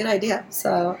 which is a good idea.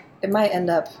 So it might end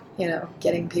up, you know,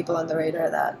 getting people on the radar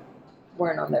that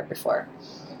weren't on there before.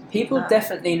 People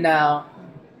definitely now.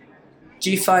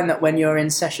 Do you find that when you're in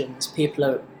sessions,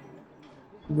 people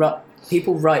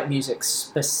write music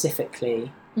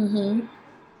specifically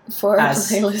For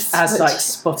as playlists, like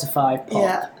Spotify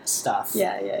pop stuff?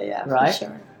 Yeah, Right? for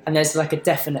sure. And there's like a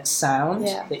definite sound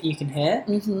Yeah. that you can hear,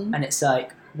 Mm-hmm. and it's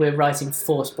like we're writing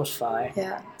for Spotify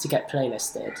Yeah, to get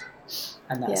playlisted,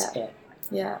 and that's it.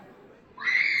 yeah,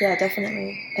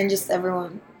 definitely. And just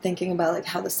everyone thinking about like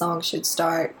how the song should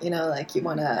start. You know, like you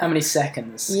want How to. many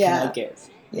seconds Yeah. can I give?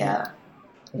 Yeah,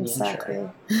 In the exactly.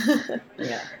 intro?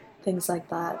 Yeah. Things like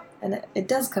that, and it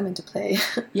does come into play.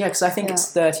 Yeah, because I think Yeah.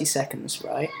 it's 30 seconds,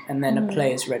 right? And then a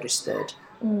play is registered.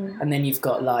 And then you've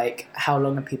got like how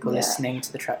long are people Yeah. listening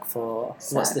to the track for?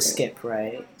 What's the Exactly. skip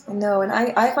rate? No, and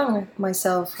I find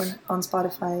myself on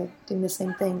Spotify doing the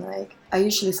same thing. Like I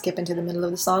usually skip into the middle of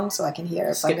the song so I can hear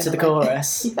if Skip I'm to the gonna, like,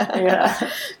 chorus. yeah.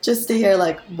 Just to hear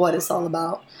like what it's all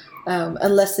about.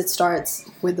 Unless it starts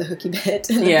with the hooky bit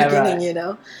in the beginning, right. you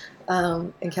know,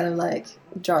 and kind of like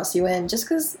draws you in. Just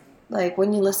because like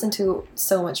when you listen to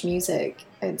so much music,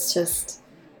 it's just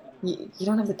you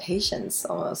don't have the patience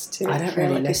almost to I don't hear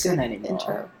really like listen a good anymore.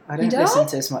 intro. I You don't listen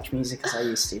to as much music as I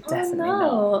used to. Definitely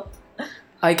not.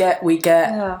 We get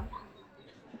Yeah.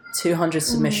 200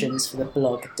 submissions for the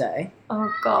blog a day.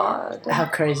 Oh God. How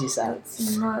crazy is that?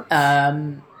 That's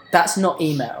nuts. That's not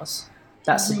emails.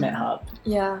 That's Submit Hub.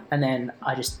 Yeah. And then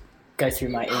I just go through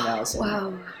my emails and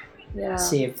Wow. Yeah.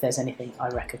 see if there's anything I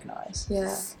recognise.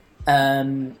 Yeah.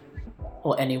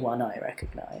 Or anyone I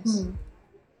recognise.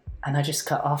 And I just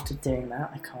cut after doing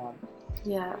that. I can't.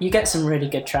 Yeah. You get some really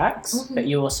good tracks, but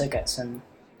you also get some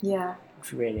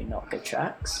really not good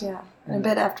tracks. Yeah. And I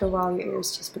bet after a while your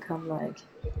ears just become like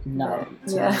numb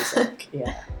to Yeah. music.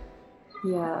 Yeah.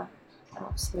 yeah,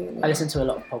 absolutely. I listen to a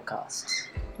lot of podcasts.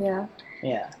 Yeah.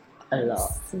 Yeah, a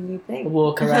lot. It's a new I thing.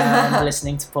 walk around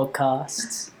listening to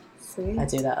podcasts. Sweet. I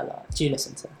do that a lot. Do you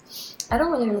listen to? I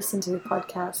don't really listen to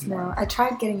podcasts now. I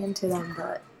tried getting into them,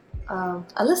 but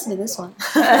I listened to this one.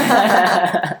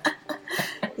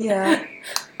 Yeah.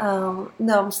 No,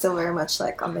 I'm still very much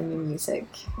like on the new music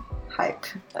hype,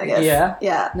 I guess. Yeah?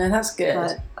 Yeah. No, that's good.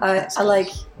 But That's I good. like,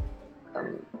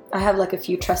 I have like a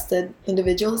few trusted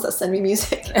individuals that send me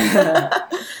music.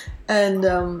 And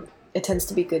it tends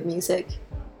to be good music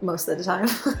most of the time.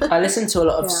 I listen to a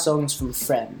lot of Yeah. songs from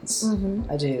friends.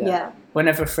 I do that. Yeah.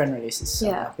 Whenever a friend releases a song,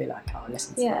 Yeah. I'll be like, oh, I'll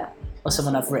listen to Yeah. that. Or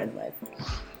someone I've written with.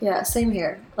 Yeah, same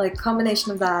here. Like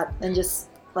combination of that and just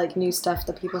like new stuff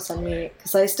that people send me,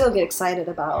 because I still get excited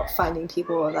about finding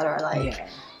people that are like Yeah.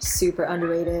 super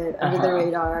underrated, under the Uh-huh.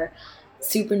 radar,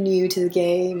 super new to the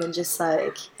game, and just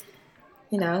like,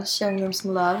 you know, showing them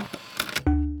some love.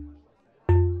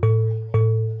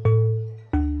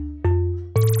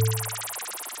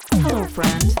 Hello,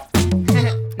 friend.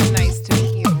 Nice to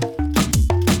meet you.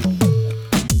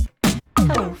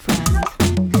 Hello, friend.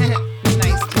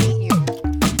 Nice to meet you.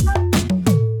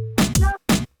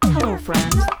 Hello,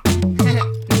 friend.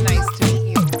 Nice to meet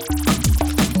you.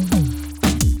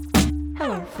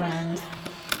 Hello, friend.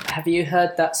 Have you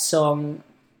heard that song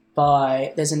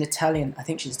by... There's an Italian... I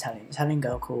think she's Italian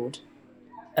girl called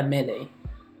Amilli.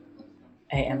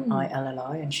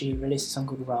 Amilli. And she released a song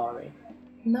called Rari.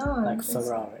 No, Like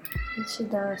Ferrari. she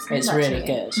does. It's Send that really to me.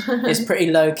 good. It's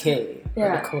pretty low key,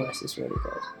 Yeah. but the chorus is really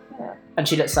good. Yeah. And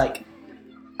she looks like,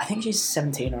 I think she's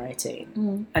 17 or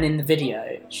 18. And in the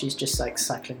video, she's just like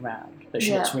cycling around, but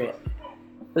she looks real.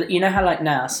 But you know how like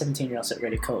now 17-year-olds look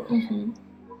really cool, and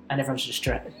everyone's just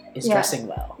dressing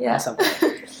well Yeah. or something.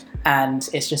 And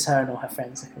it's just her and all her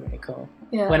friends looking really cool.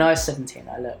 Yeah. When I was 17,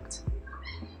 I looked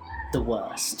the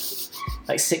worst.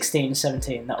 Like 16,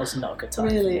 17, that was not a good time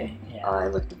for Really? me. Yeah. Oh, I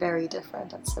looked very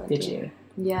different at 17. Did you?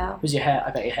 Yeah. Was your hair?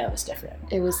 I bet your hair was different.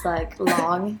 It was like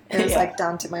long. It was Yeah. like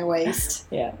down to my waist,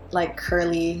 Yeah. like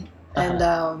curly, and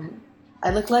I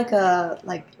looked like a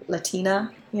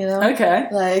Latina, you know. Okay.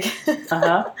 Like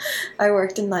Uh-huh. I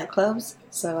worked in nightclubs,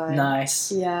 so I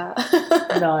Nice. yeah.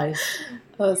 Nice.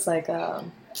 I was like a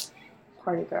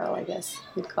party girl, I guess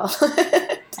you'd call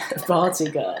it. Party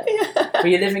girl. Yeah. Were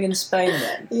you living in Spain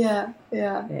then? Yeah.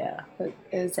 Yeah. It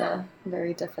was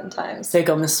very different times. Big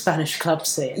on the Spanish club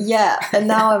scene. Yeah, and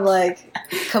now I'm like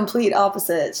complete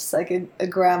opposite, just like a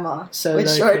grandma So with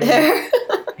low-key. short hair.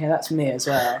 Yeah, that's me as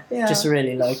well. Yeah. Just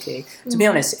really low-key. To be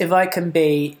honest, if I can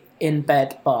be in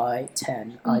bed by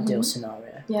 10, ideal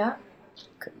scenario. Yeah.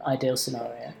 Ideal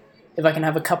scenario. If I can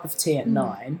have a cup of tea at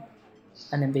 9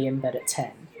 and then be in bed at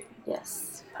 10,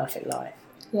 Yes. perfect life.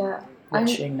 Yeah.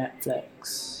 Watching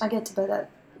Netflix. I get to bed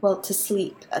to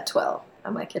sleep at 12. I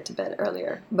might get to bed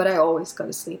earlier, but I always go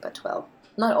to sleep at 12.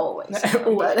 Not always.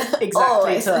 but Exactly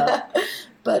always. 12.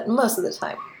 But most of the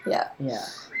time, yeah. Yeah.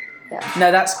 Yeah.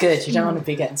 No, that's good. You don't want to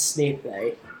be getting sleep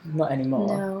late. Not anymore.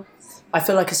 No. I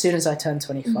feel like as soon as I turned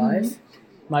 25,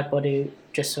 my body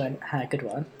just went, good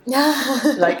one.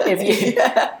 Like if you,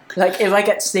 if I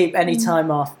get sleep any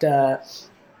time after,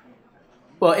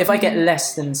 well, if I get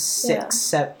less than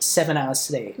 7 hours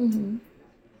sleep,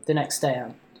 the next day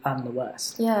I'm the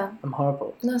worst. Yeah. I'm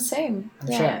horrible. No, same. I'm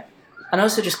sure. And I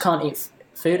also just can't eat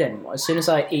food anymore. As soon as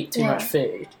I eat too Yeah. much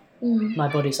food, my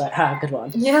body's like, good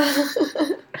one. Yeah.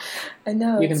 I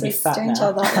know. You're gonna it's be fat strange now.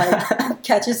 how that like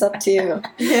catches up to you.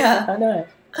 Yeah. I know.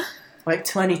 Like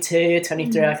 22,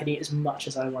 23, I could eat as much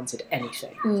as I wanted,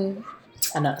 anything.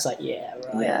 And that's like,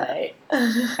 mate.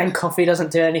 And coffee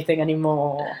doesn't do anything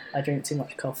anymore. I drink too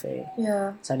much coffee.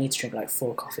 Yeah. So I need to drink like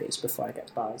 4 coffees before I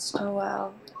get buzzed. Oh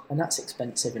wow. And that's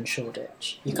expensive in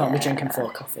Shoreditch. You can't be drinking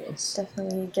 4 coffees.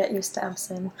 Definitely get your stamps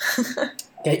in.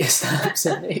 Get your stamps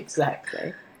in,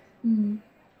 exactly.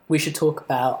 We should talk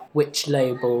about which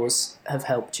labels have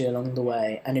helped you along the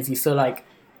way, and if you feel like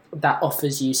that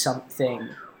offers you something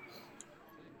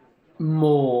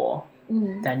more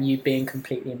than you being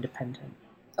completely independent.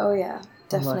 Oh yeah, And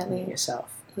definitely. working it yourself.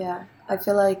 Yeah, I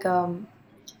feel like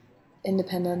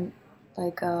independent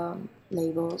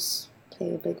labels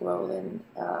play a big role in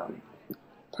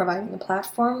providing a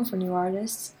platform for new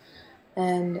artists,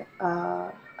 and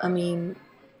I mean,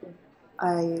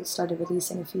 I started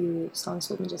releasing a few songs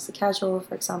with Majestic Casual,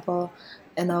 for example,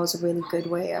 and that was a really good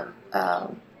way of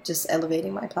just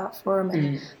elevating my platform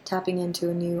and tapping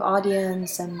into a new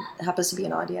audience, and it happens to be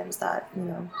an audience that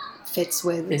fits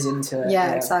with Is into it.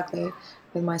 yeah, exactly,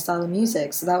 with my style of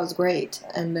music. So that was great,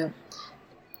 and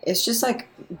it's just like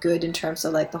good in terms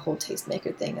of like the whole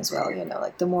tastemaker thing as well.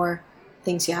 Like the more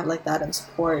things you have like that and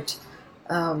support,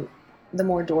 the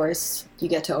more doors you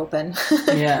get to open.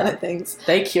 Yeah. kind of things.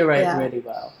 They curate really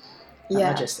well.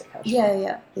 Yeah. Majestic Casual.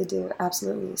 Yeah, they do,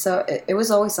 absolutely. So it was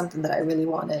always something that I really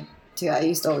wanted to. I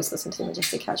used to always listen to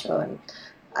Majestic Casual, and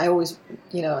I always,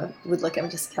 would look at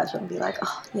Majestic Casual and be like,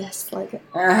 oh, yes, like,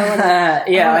 I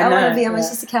want to be on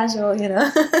Majestic Casual,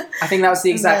 I think that was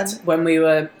the exact, when we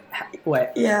were,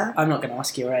 Yeah. I'm not going to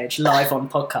ask your age live on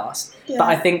podcast, Yeah. but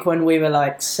I think when we were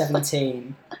like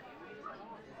 17,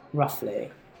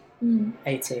 roughly,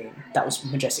 18, that was,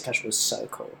 Majestic Casual was so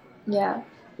cool. Yeah.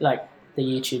 Like, the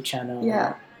YouTube channel.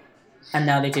 Yeah. And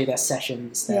now they do their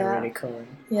sessions, they're really cool.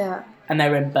 Yeah. And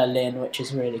they're in Berlin, which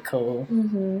is really cool.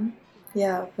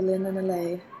 Yeah, Berlin and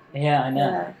LA. Yeah, I know.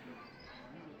 Yeah.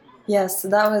 Yes,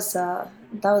 that was a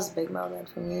big moment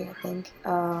for me, I think.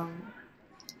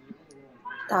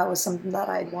 That was something that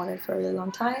I'd wanted for a really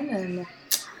long time, and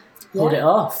Pulled it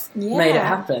off. Yeah. Made it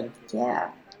happen.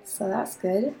 Yeah, so that's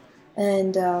good.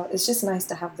 And it's just nice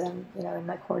to have them, in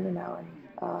my corner now, and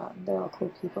they're all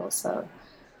cool people, so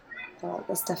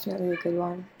that's definitely a good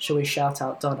one. Shall we shout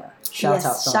out Donna? Shout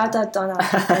out Donna.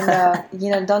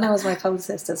 And, Donna was my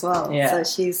publicist as well, Yeah. so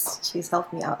she's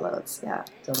helped me out loads, yeah.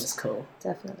 Donna's cool.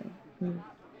 Definitely.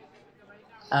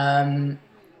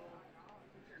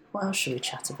 What else should we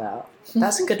chat about?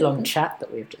 That's a good long chat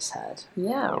that we've just had.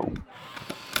 Yeah.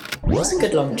 What's a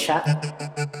good long chat?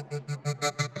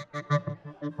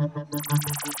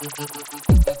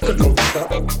 Good long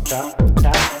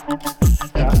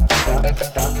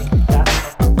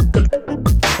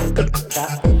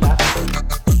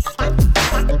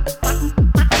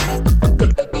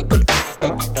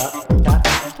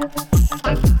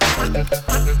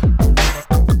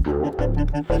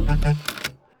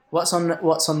What's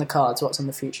on the cards? What's on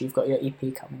the future? You've got your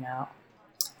EP coming out.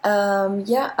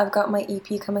 Yeah, I've got my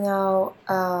EP coming out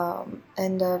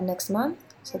end of next month,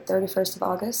 so 31st of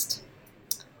August.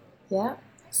 Yeah,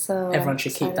 so Everyone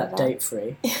should keep that date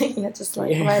free. Yeah, just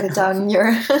write it down in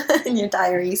your in your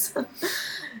diaries.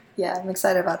 Yeah, I'm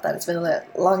excited about that. It's been a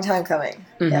long time coming.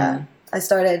 Yeah, I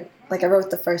wrote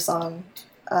the first song,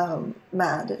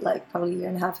 Mad, probably a year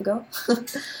and a half ago.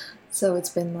 So it's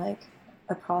been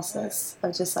a process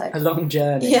of just a long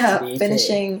journey. Yeah, to the EP.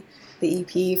 finishing the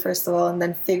EP first of all, and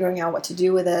then figuring out what to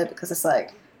do with it, because it's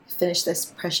finish this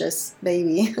precious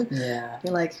baby. Yeah.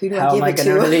 You're like, who do How I am give I it going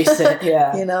to to? release it?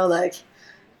 Yeah. You know, like,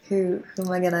 who am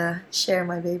I going to share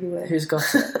my baby with? Who's got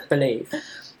it? Believe.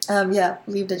 Yeah,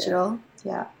 Leave Digital.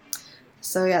 Yeah.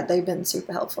 So, yeah, they've been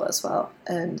super helpful as well.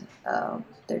 And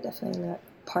they're definitely a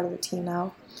part of the team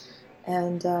now.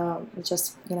 And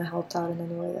just, helped out in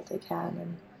any way that they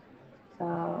can.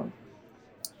 And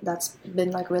that's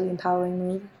been, like, really empowering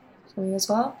move for me as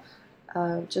well.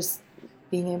 Just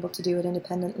being able to do it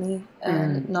independently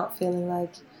and not feeling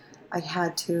like I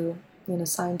had to,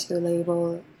 sign to a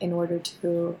label in order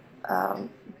to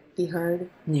be heard,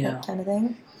 that kind of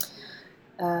thing.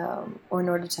 Or in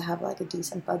order to have like a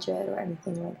decent budget or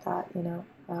anything like that,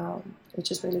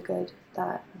 which is really good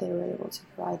that they were able to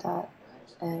provide that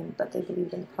and that they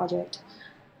believed in the project.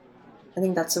 I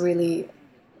think that's a really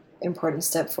important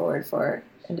step forward for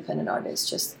independent artists,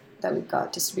 just that we've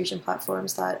got distribution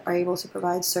platforms that are able to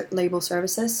provide label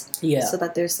services, so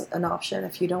that there's an option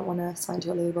if you don't want to sign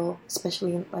to a label,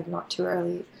 especially like not too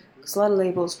early, because a lot of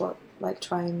labels will like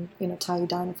try and tie you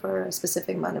down for a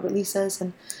specific amount of releases,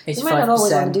 and you might not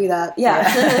always want to do that.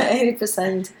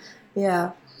 80%.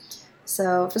 Yeah.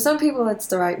 So for some people it's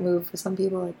the right move, for some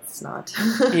people it's not.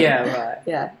 Right.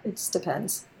 Yeah, it just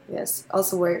depends. Yes.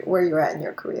 Also where you're at in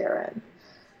your career, and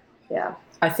yeah.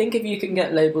 I think if you can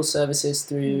get label services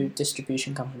through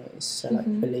distribution companies, so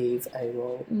like Believe,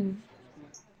 AWOL,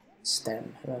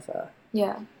 STEM, whoever,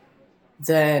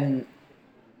 then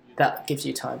that gives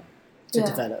you time to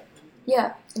develop.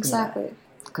 Yeah, exactly.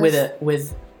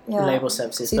 With label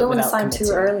services, so you don't want to sign committing.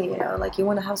 too early. Like you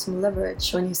want to have some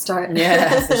leverage when you start.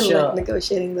 For sure. Like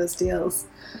negotiating those deals.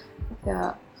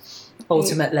 Yeah.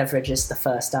 Ultimate leverage is the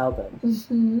first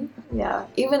album. Yeah,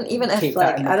 even if Keep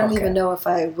like that in I don't pocket. even know if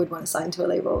I would want to sign to a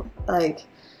label. Like,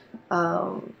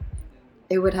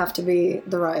 it would have to be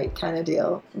the right kind of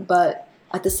deal. But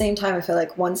at the same time, I feel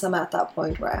like once I'm at that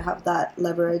point where I have that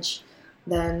leverage,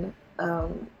 then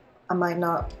I might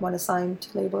not want to sign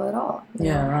to label at all.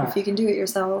 Right. If you can do it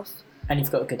yourself, and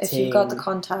you've got a good if team, you've got the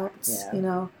contacts,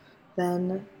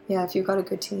 then if you've got a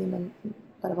good team and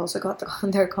that have also got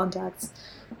their contacts,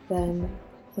 then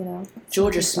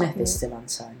Georgia Smith is still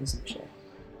unsigned, isn't she?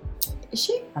 Is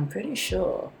she? I'm pretty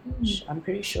sure. I'm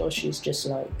pretty sure she's just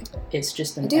like, it's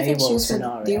just an I do think she AWOL was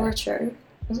scenario. with The Orchard.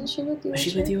 Wasn't she with The Orchard? Was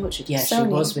she with The Orchard? Yeah, Sony. she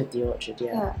was with The Orchard.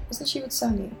 Yeah. Wasn't she with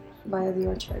Sony via The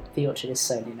Orchard? The Orchard is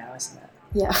Sony now, isn't it?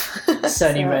 Yeah.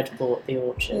 Sony Red bought The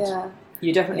Orchard. Yeah.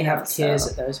 You definitely have tiers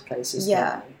so- at those places.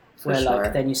 Yeah, don't you? for Where sure.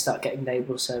 like then you start getting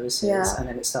label services, and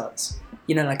then it starts,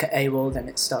 like at AWOL, then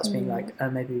it starts being like, oh,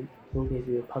 maybe we'll give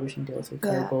you a publishing deal through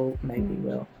Cobalt, maybe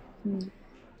we'll.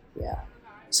 Yeah.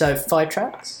 So 5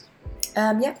 tracks?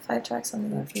 5 tracks on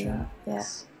the 5 EP. tracks. Yeah.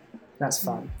 That's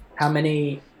fun. How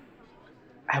many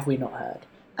have we not heard?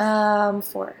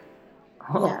 4.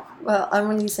 Oh. Yeah. Well, I'm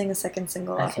releasing a second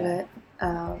single off of Okay.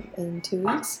 it in 2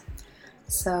 weeks.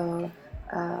 So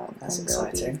That's and there'll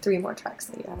exciting. be 3 more tracks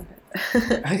that you haven't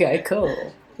heard. Okay,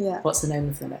 cool. Yeah. What's the name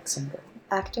of the next single?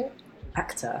 Actor?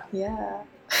 Actor. Yeah.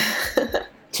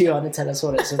 Do you want to tell us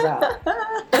what it's about?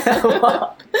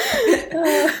 What?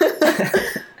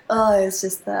 Oh, it's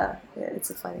just it's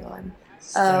a funny one.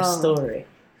 Is there a story?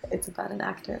 It's about an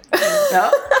actor.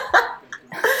 No?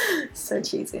 So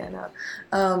cheesy, I know.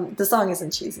 The song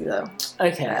isn't cheesy though.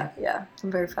 Okay. Yeah,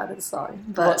 I'm very proud of the song.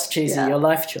 But What's cheesy? yeah. Your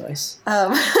life choice?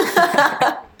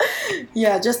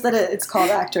 Yeah, just that it's called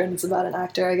Actor and it's about an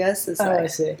actor, I guess. It's I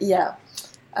see. Yeah.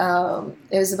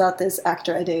 It was about this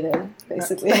actor I dated,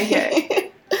 basically.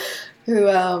 Okay. Who,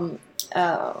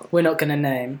 We're not going to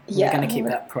name. Yeah. We're going to keep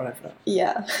that private.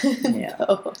 yeah. Yeah.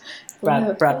 No.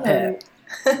 Brad Pitt.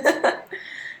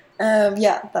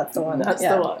 Yeah, that's the one. That's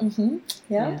yeah. the one. Mm-hmm.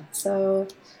 Yeah. Yeah. So,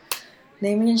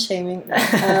 naming and shaming.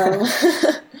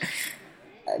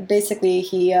 Basically,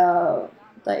 he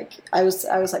I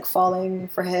was like falling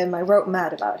for him. I wrote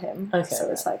Mad about him. Okay.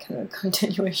 So it's like kind of a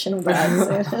continuation of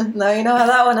that. So, now you know how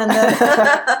that one ended.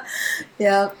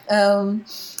 Yeah.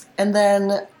 And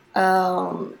then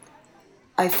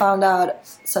I found out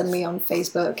suddenly on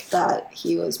Facebook that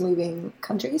he was moving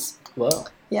countries. Whoa.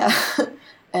 Yeah.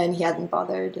 And he hadn't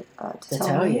bothered to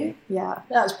tell me. you? Yeah.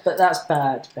 That's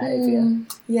bad behaviour.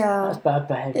 Yeah. That's bad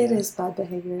behaviour. It is bad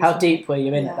behavior. How deep were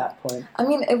you in Yeah. at that point? I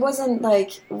mean, it wasn't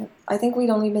like, I think we'd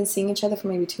only been seeing each other for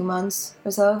maybe 2 months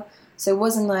or so. So it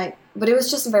wasn't like, but it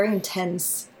was just very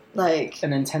intense. Like,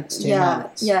 An intense 2 yeah,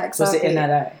 months. yeah, exactly. Was it in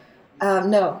LA?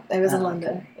 No, it was in Oh,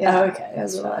 London. okay. Yeah. Oh, okay, It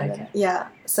was in that's fine, London. okay. Yeah.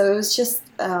 So it was just,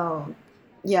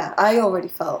 yeah, I already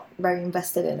felt very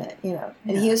invested in it, And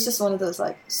he Yeah. was just one of those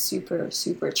like super,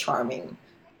 super charming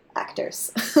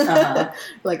actors, Uh-huh.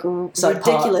 like It's like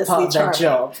ridiculously part of their charming.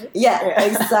 job. Yeah, Yeah.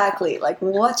 exactly. Like,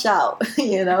 watch out,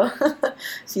 you know?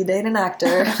 If you date an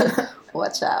actor,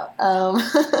 watch out.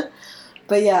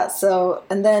 But yeah, so,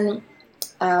 and then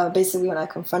basically when I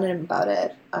confronted him about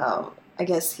it, I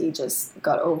guess he just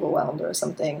got overwhelmed or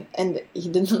something, and he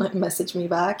didn't like message me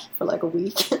back for like a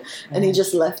week, and he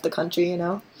just left the country, you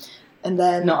know? And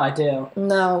then... Not ideal.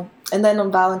 No. And then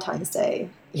on Valentine's Day,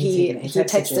 he texted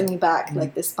texted you. me back Mm.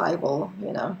 like this Bible,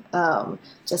 you know,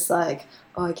 just like,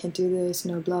 oh, I can't do this,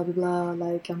 you know, blah blah blah.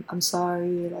 Like, I'm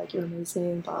sorry, like you're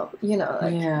amazing, blah, blah. You know,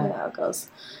 like Yeah. you know how it goes.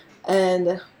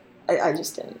 And I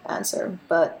just didn't answer,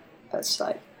 but it's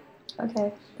like,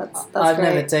 okay, that's I've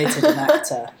great. never dated an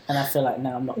actor, and I feel like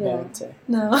now I'm not Yeah. going to.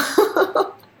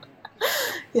 No.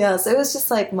 Yeah, so it was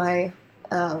just like my.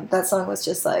 That song was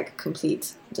just like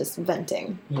complete, just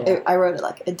venting. Yeah. I wrote it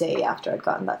like a day after I'd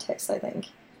gotten that text, I think,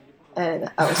 and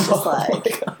I was just Oh my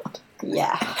like, God.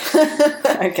 yeah,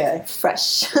 Okay.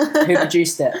 fresh. Who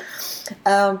produced it?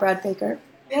 Brad Baker.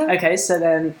 Yeah. Okay, so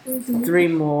then Mhm. 3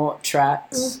 more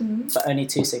tracks, Mhm. but only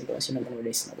 2 singles. You're not going to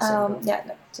release another single. Yeah,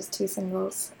 no, just 2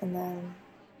 singles, and then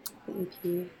the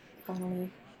EP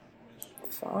finally.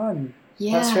 Fun.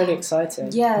 Yeah. That's really exciting.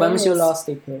 Yeah, When it was your is. last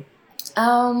E EP?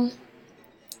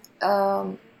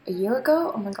 A year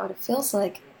ago. Oh my god, it feels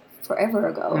like forever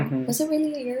ago. Mhm. Was it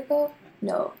really a year ago?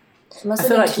 No. It must I have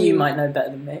feel been like you 2 might know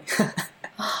better than me.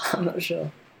 I'm not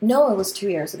sure. No, it was 2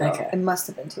 years ago. Okay. It must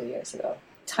have been 2 years ago.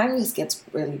 Time just gets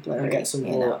really blurry. It gets all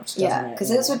you know? warped, doesn't Yeah, it?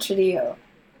 because it was Yeah. with Tradio.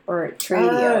 Or Oh,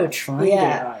 Tradio. Tradio.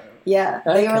 Yeah. Yeah,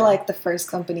 they Okay. were like the first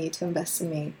company to invest in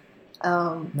me,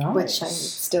 which I'm Nice.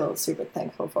 still super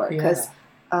thankful for. Yeah. Because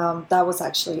that was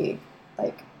actually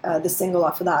like the single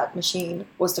off of that, Machine,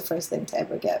 was the first thing to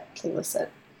ever get playlisted.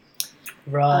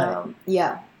 Right.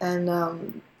 Yeah,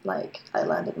 and like I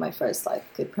landed my first like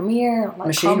good premiere. Like,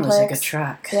 Machine Complex. was a good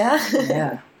track. Yeah.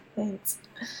 Yeah. Thanks.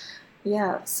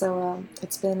 Yeah, so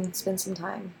it's been some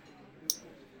time,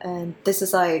 and this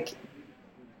is like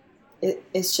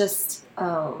it's just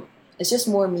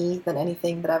more me than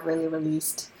anything that I've really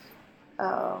released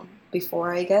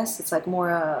before. I guess it's like more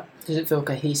Does it feel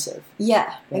cohesive?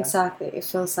 yeah, Yeah. exactly. It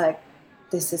feels like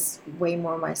this is way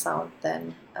more my sound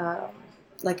than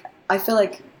like I feel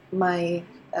like my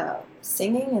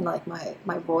singing and like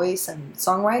my voice and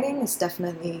songwriting is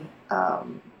definitely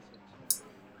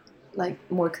like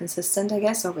more consistent, I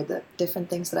guess, over the different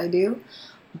things that I do.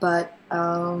 But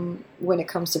when it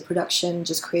comes to production,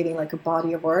 just creating like a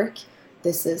body of work,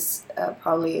 this is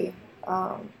probably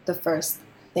the first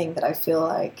thing that I feel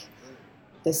like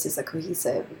this is a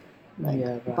cohesive like,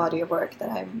 Yeah, right. body of work that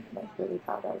I'm like really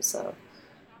proud of. So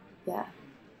yeah,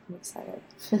 I'm excited.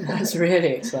 That's really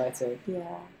exciting.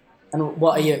 Yeah. And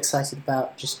what are you excited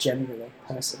about, just generally,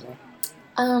 personally?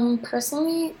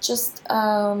 Personally, just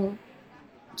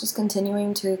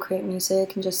continuing to create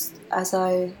music, and just as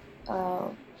like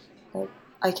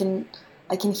I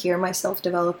can hear myself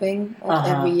developing like,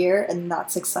 every year, and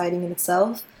that's exciting in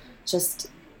itself. Just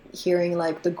hearing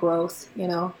like the growth, you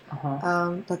know,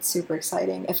 that's super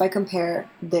exciting. If I compare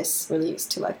this release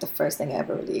to like the first thing I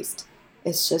ever released,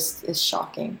 it's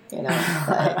shocking, you know.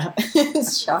 Like,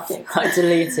 it's shocking. I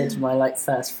deleted my like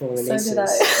first 4 releases.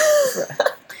 So did I.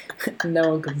 No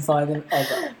one can find them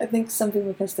ever. I think some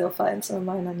people can still find some of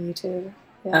mine on YouTube.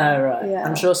 Oh right. Yeah.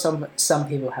 I'm sure some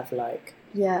people have like.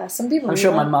 Yeah, some people. I'm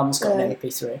sure my really- mum's got an like-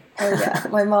 MP3. Oh yeah,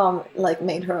 my mom like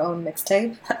made her own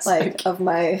mixtape, That's so like cute. of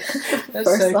my That's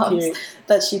first so songs cute.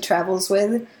 that she travels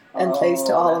with and plays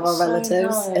to Oh, all of our that's so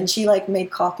relatives. nice. And she like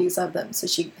made copies of them, so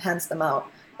she hands them out,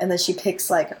 and then she picks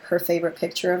like her favorite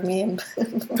picture of me and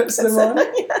Puts them on?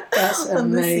 Yeah, That's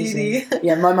on the amazing. CD.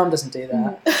 Yeah, my mum doesn't do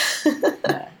that.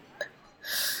 No.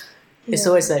 It's Yeah.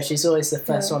 always there. She's always the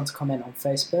first Yeah. one to comment on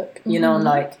Facebook. You know, on Mhm.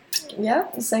 like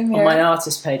Yeah, same on here. my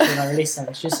artist page when I release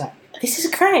something, she's just like, "This is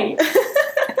great."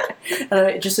 And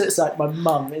it just looks like my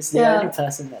mum is the Yeah. only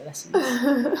person that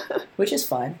listens, which is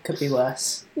fine. Could be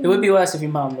worse. It would be worse if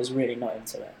your mum was really not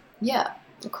into it. Yeah,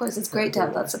 of course, it's great to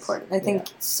have that support. I think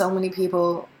Yeah. so many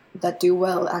people that do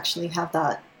well actually have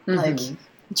that like Mhm.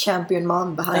 champion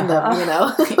mom behind Uh-huh. them, you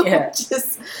know? Yeah.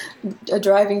 Just a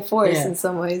driving force Yeah. in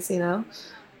some ways, you know?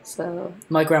 So,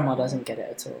 My grandma doesn't get it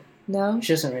at all. no?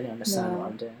 She doesn't really understand No. what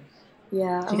I'm doing.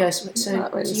 Yeah. She goes, I'm "So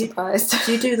not really do you- surprised.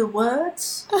 Do you do the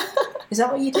words? Is that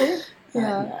what you do?" Yeah.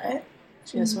 No.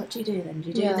 She goes, "What do you do then? Do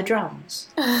you do Yeah. the drums?"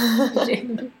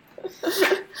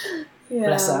 Yeah.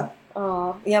 Bless her.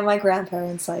 Oh, yeah, my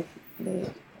grandparents, like,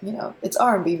 you know, it's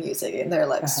R&B music, and they're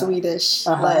like Swedish,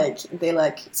 they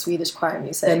like Swedish choir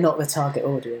music. They're not the target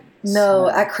audience. No,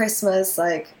 at Christmas,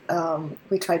 like,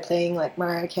 we tried playing like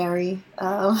Mariah Carey,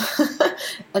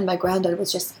 and my granddad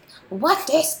was just like, "What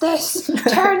is this?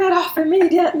 Turn it off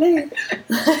immediately!"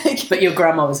 Like, but your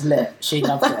grandma was lit. She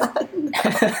loved it.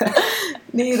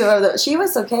 Neither of them. She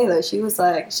was okay though. She was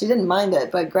like, she didn't mind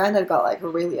it, but granddad got like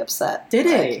really upset. Did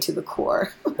he? To the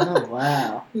core. Oh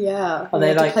wow. Yeah. Are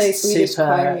they like play Swedish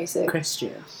choir super music.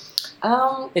 Christian?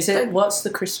 Is it what's the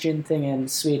Christian thing in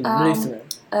Sweden? Lutheran?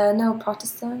 No,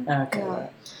 Protestant. Okay. Yeah.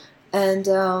 Right. And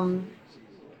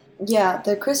yeah,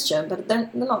 they're Christian, but they're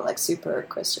not like super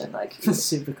Christian. Like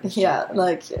super Christian. Yeah,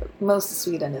 like most of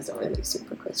Sweden isn't really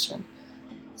super Christian.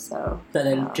 So, but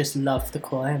they just love the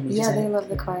choir music. Yeah, they love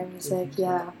the choir music.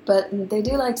 Yeah, but they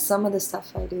do like some of the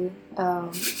stuff I do.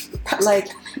 Like,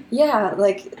 yeah,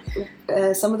 like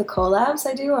some of the collabs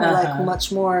I do are like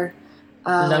much more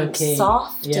low-key.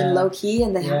 Soft and low key,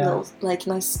 and they have little like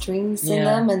nice strings in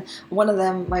them. And one of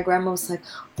them, my grandma was like,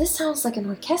 "This sounds like an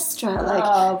orchestra.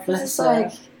 Like this is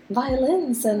like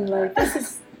violins, and like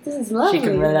this is lovely." She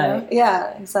can relate. You know?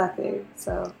 Yeah, exactly.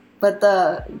 So, but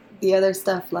the other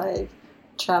stuff like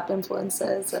trap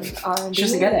influences and R&B. She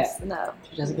doesn't get it. No,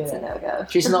 she doesn't get it. No-go.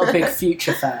 She's not a big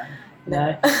Future fan.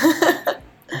 No.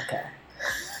 Okay.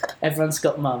 Everyone's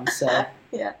got mums, so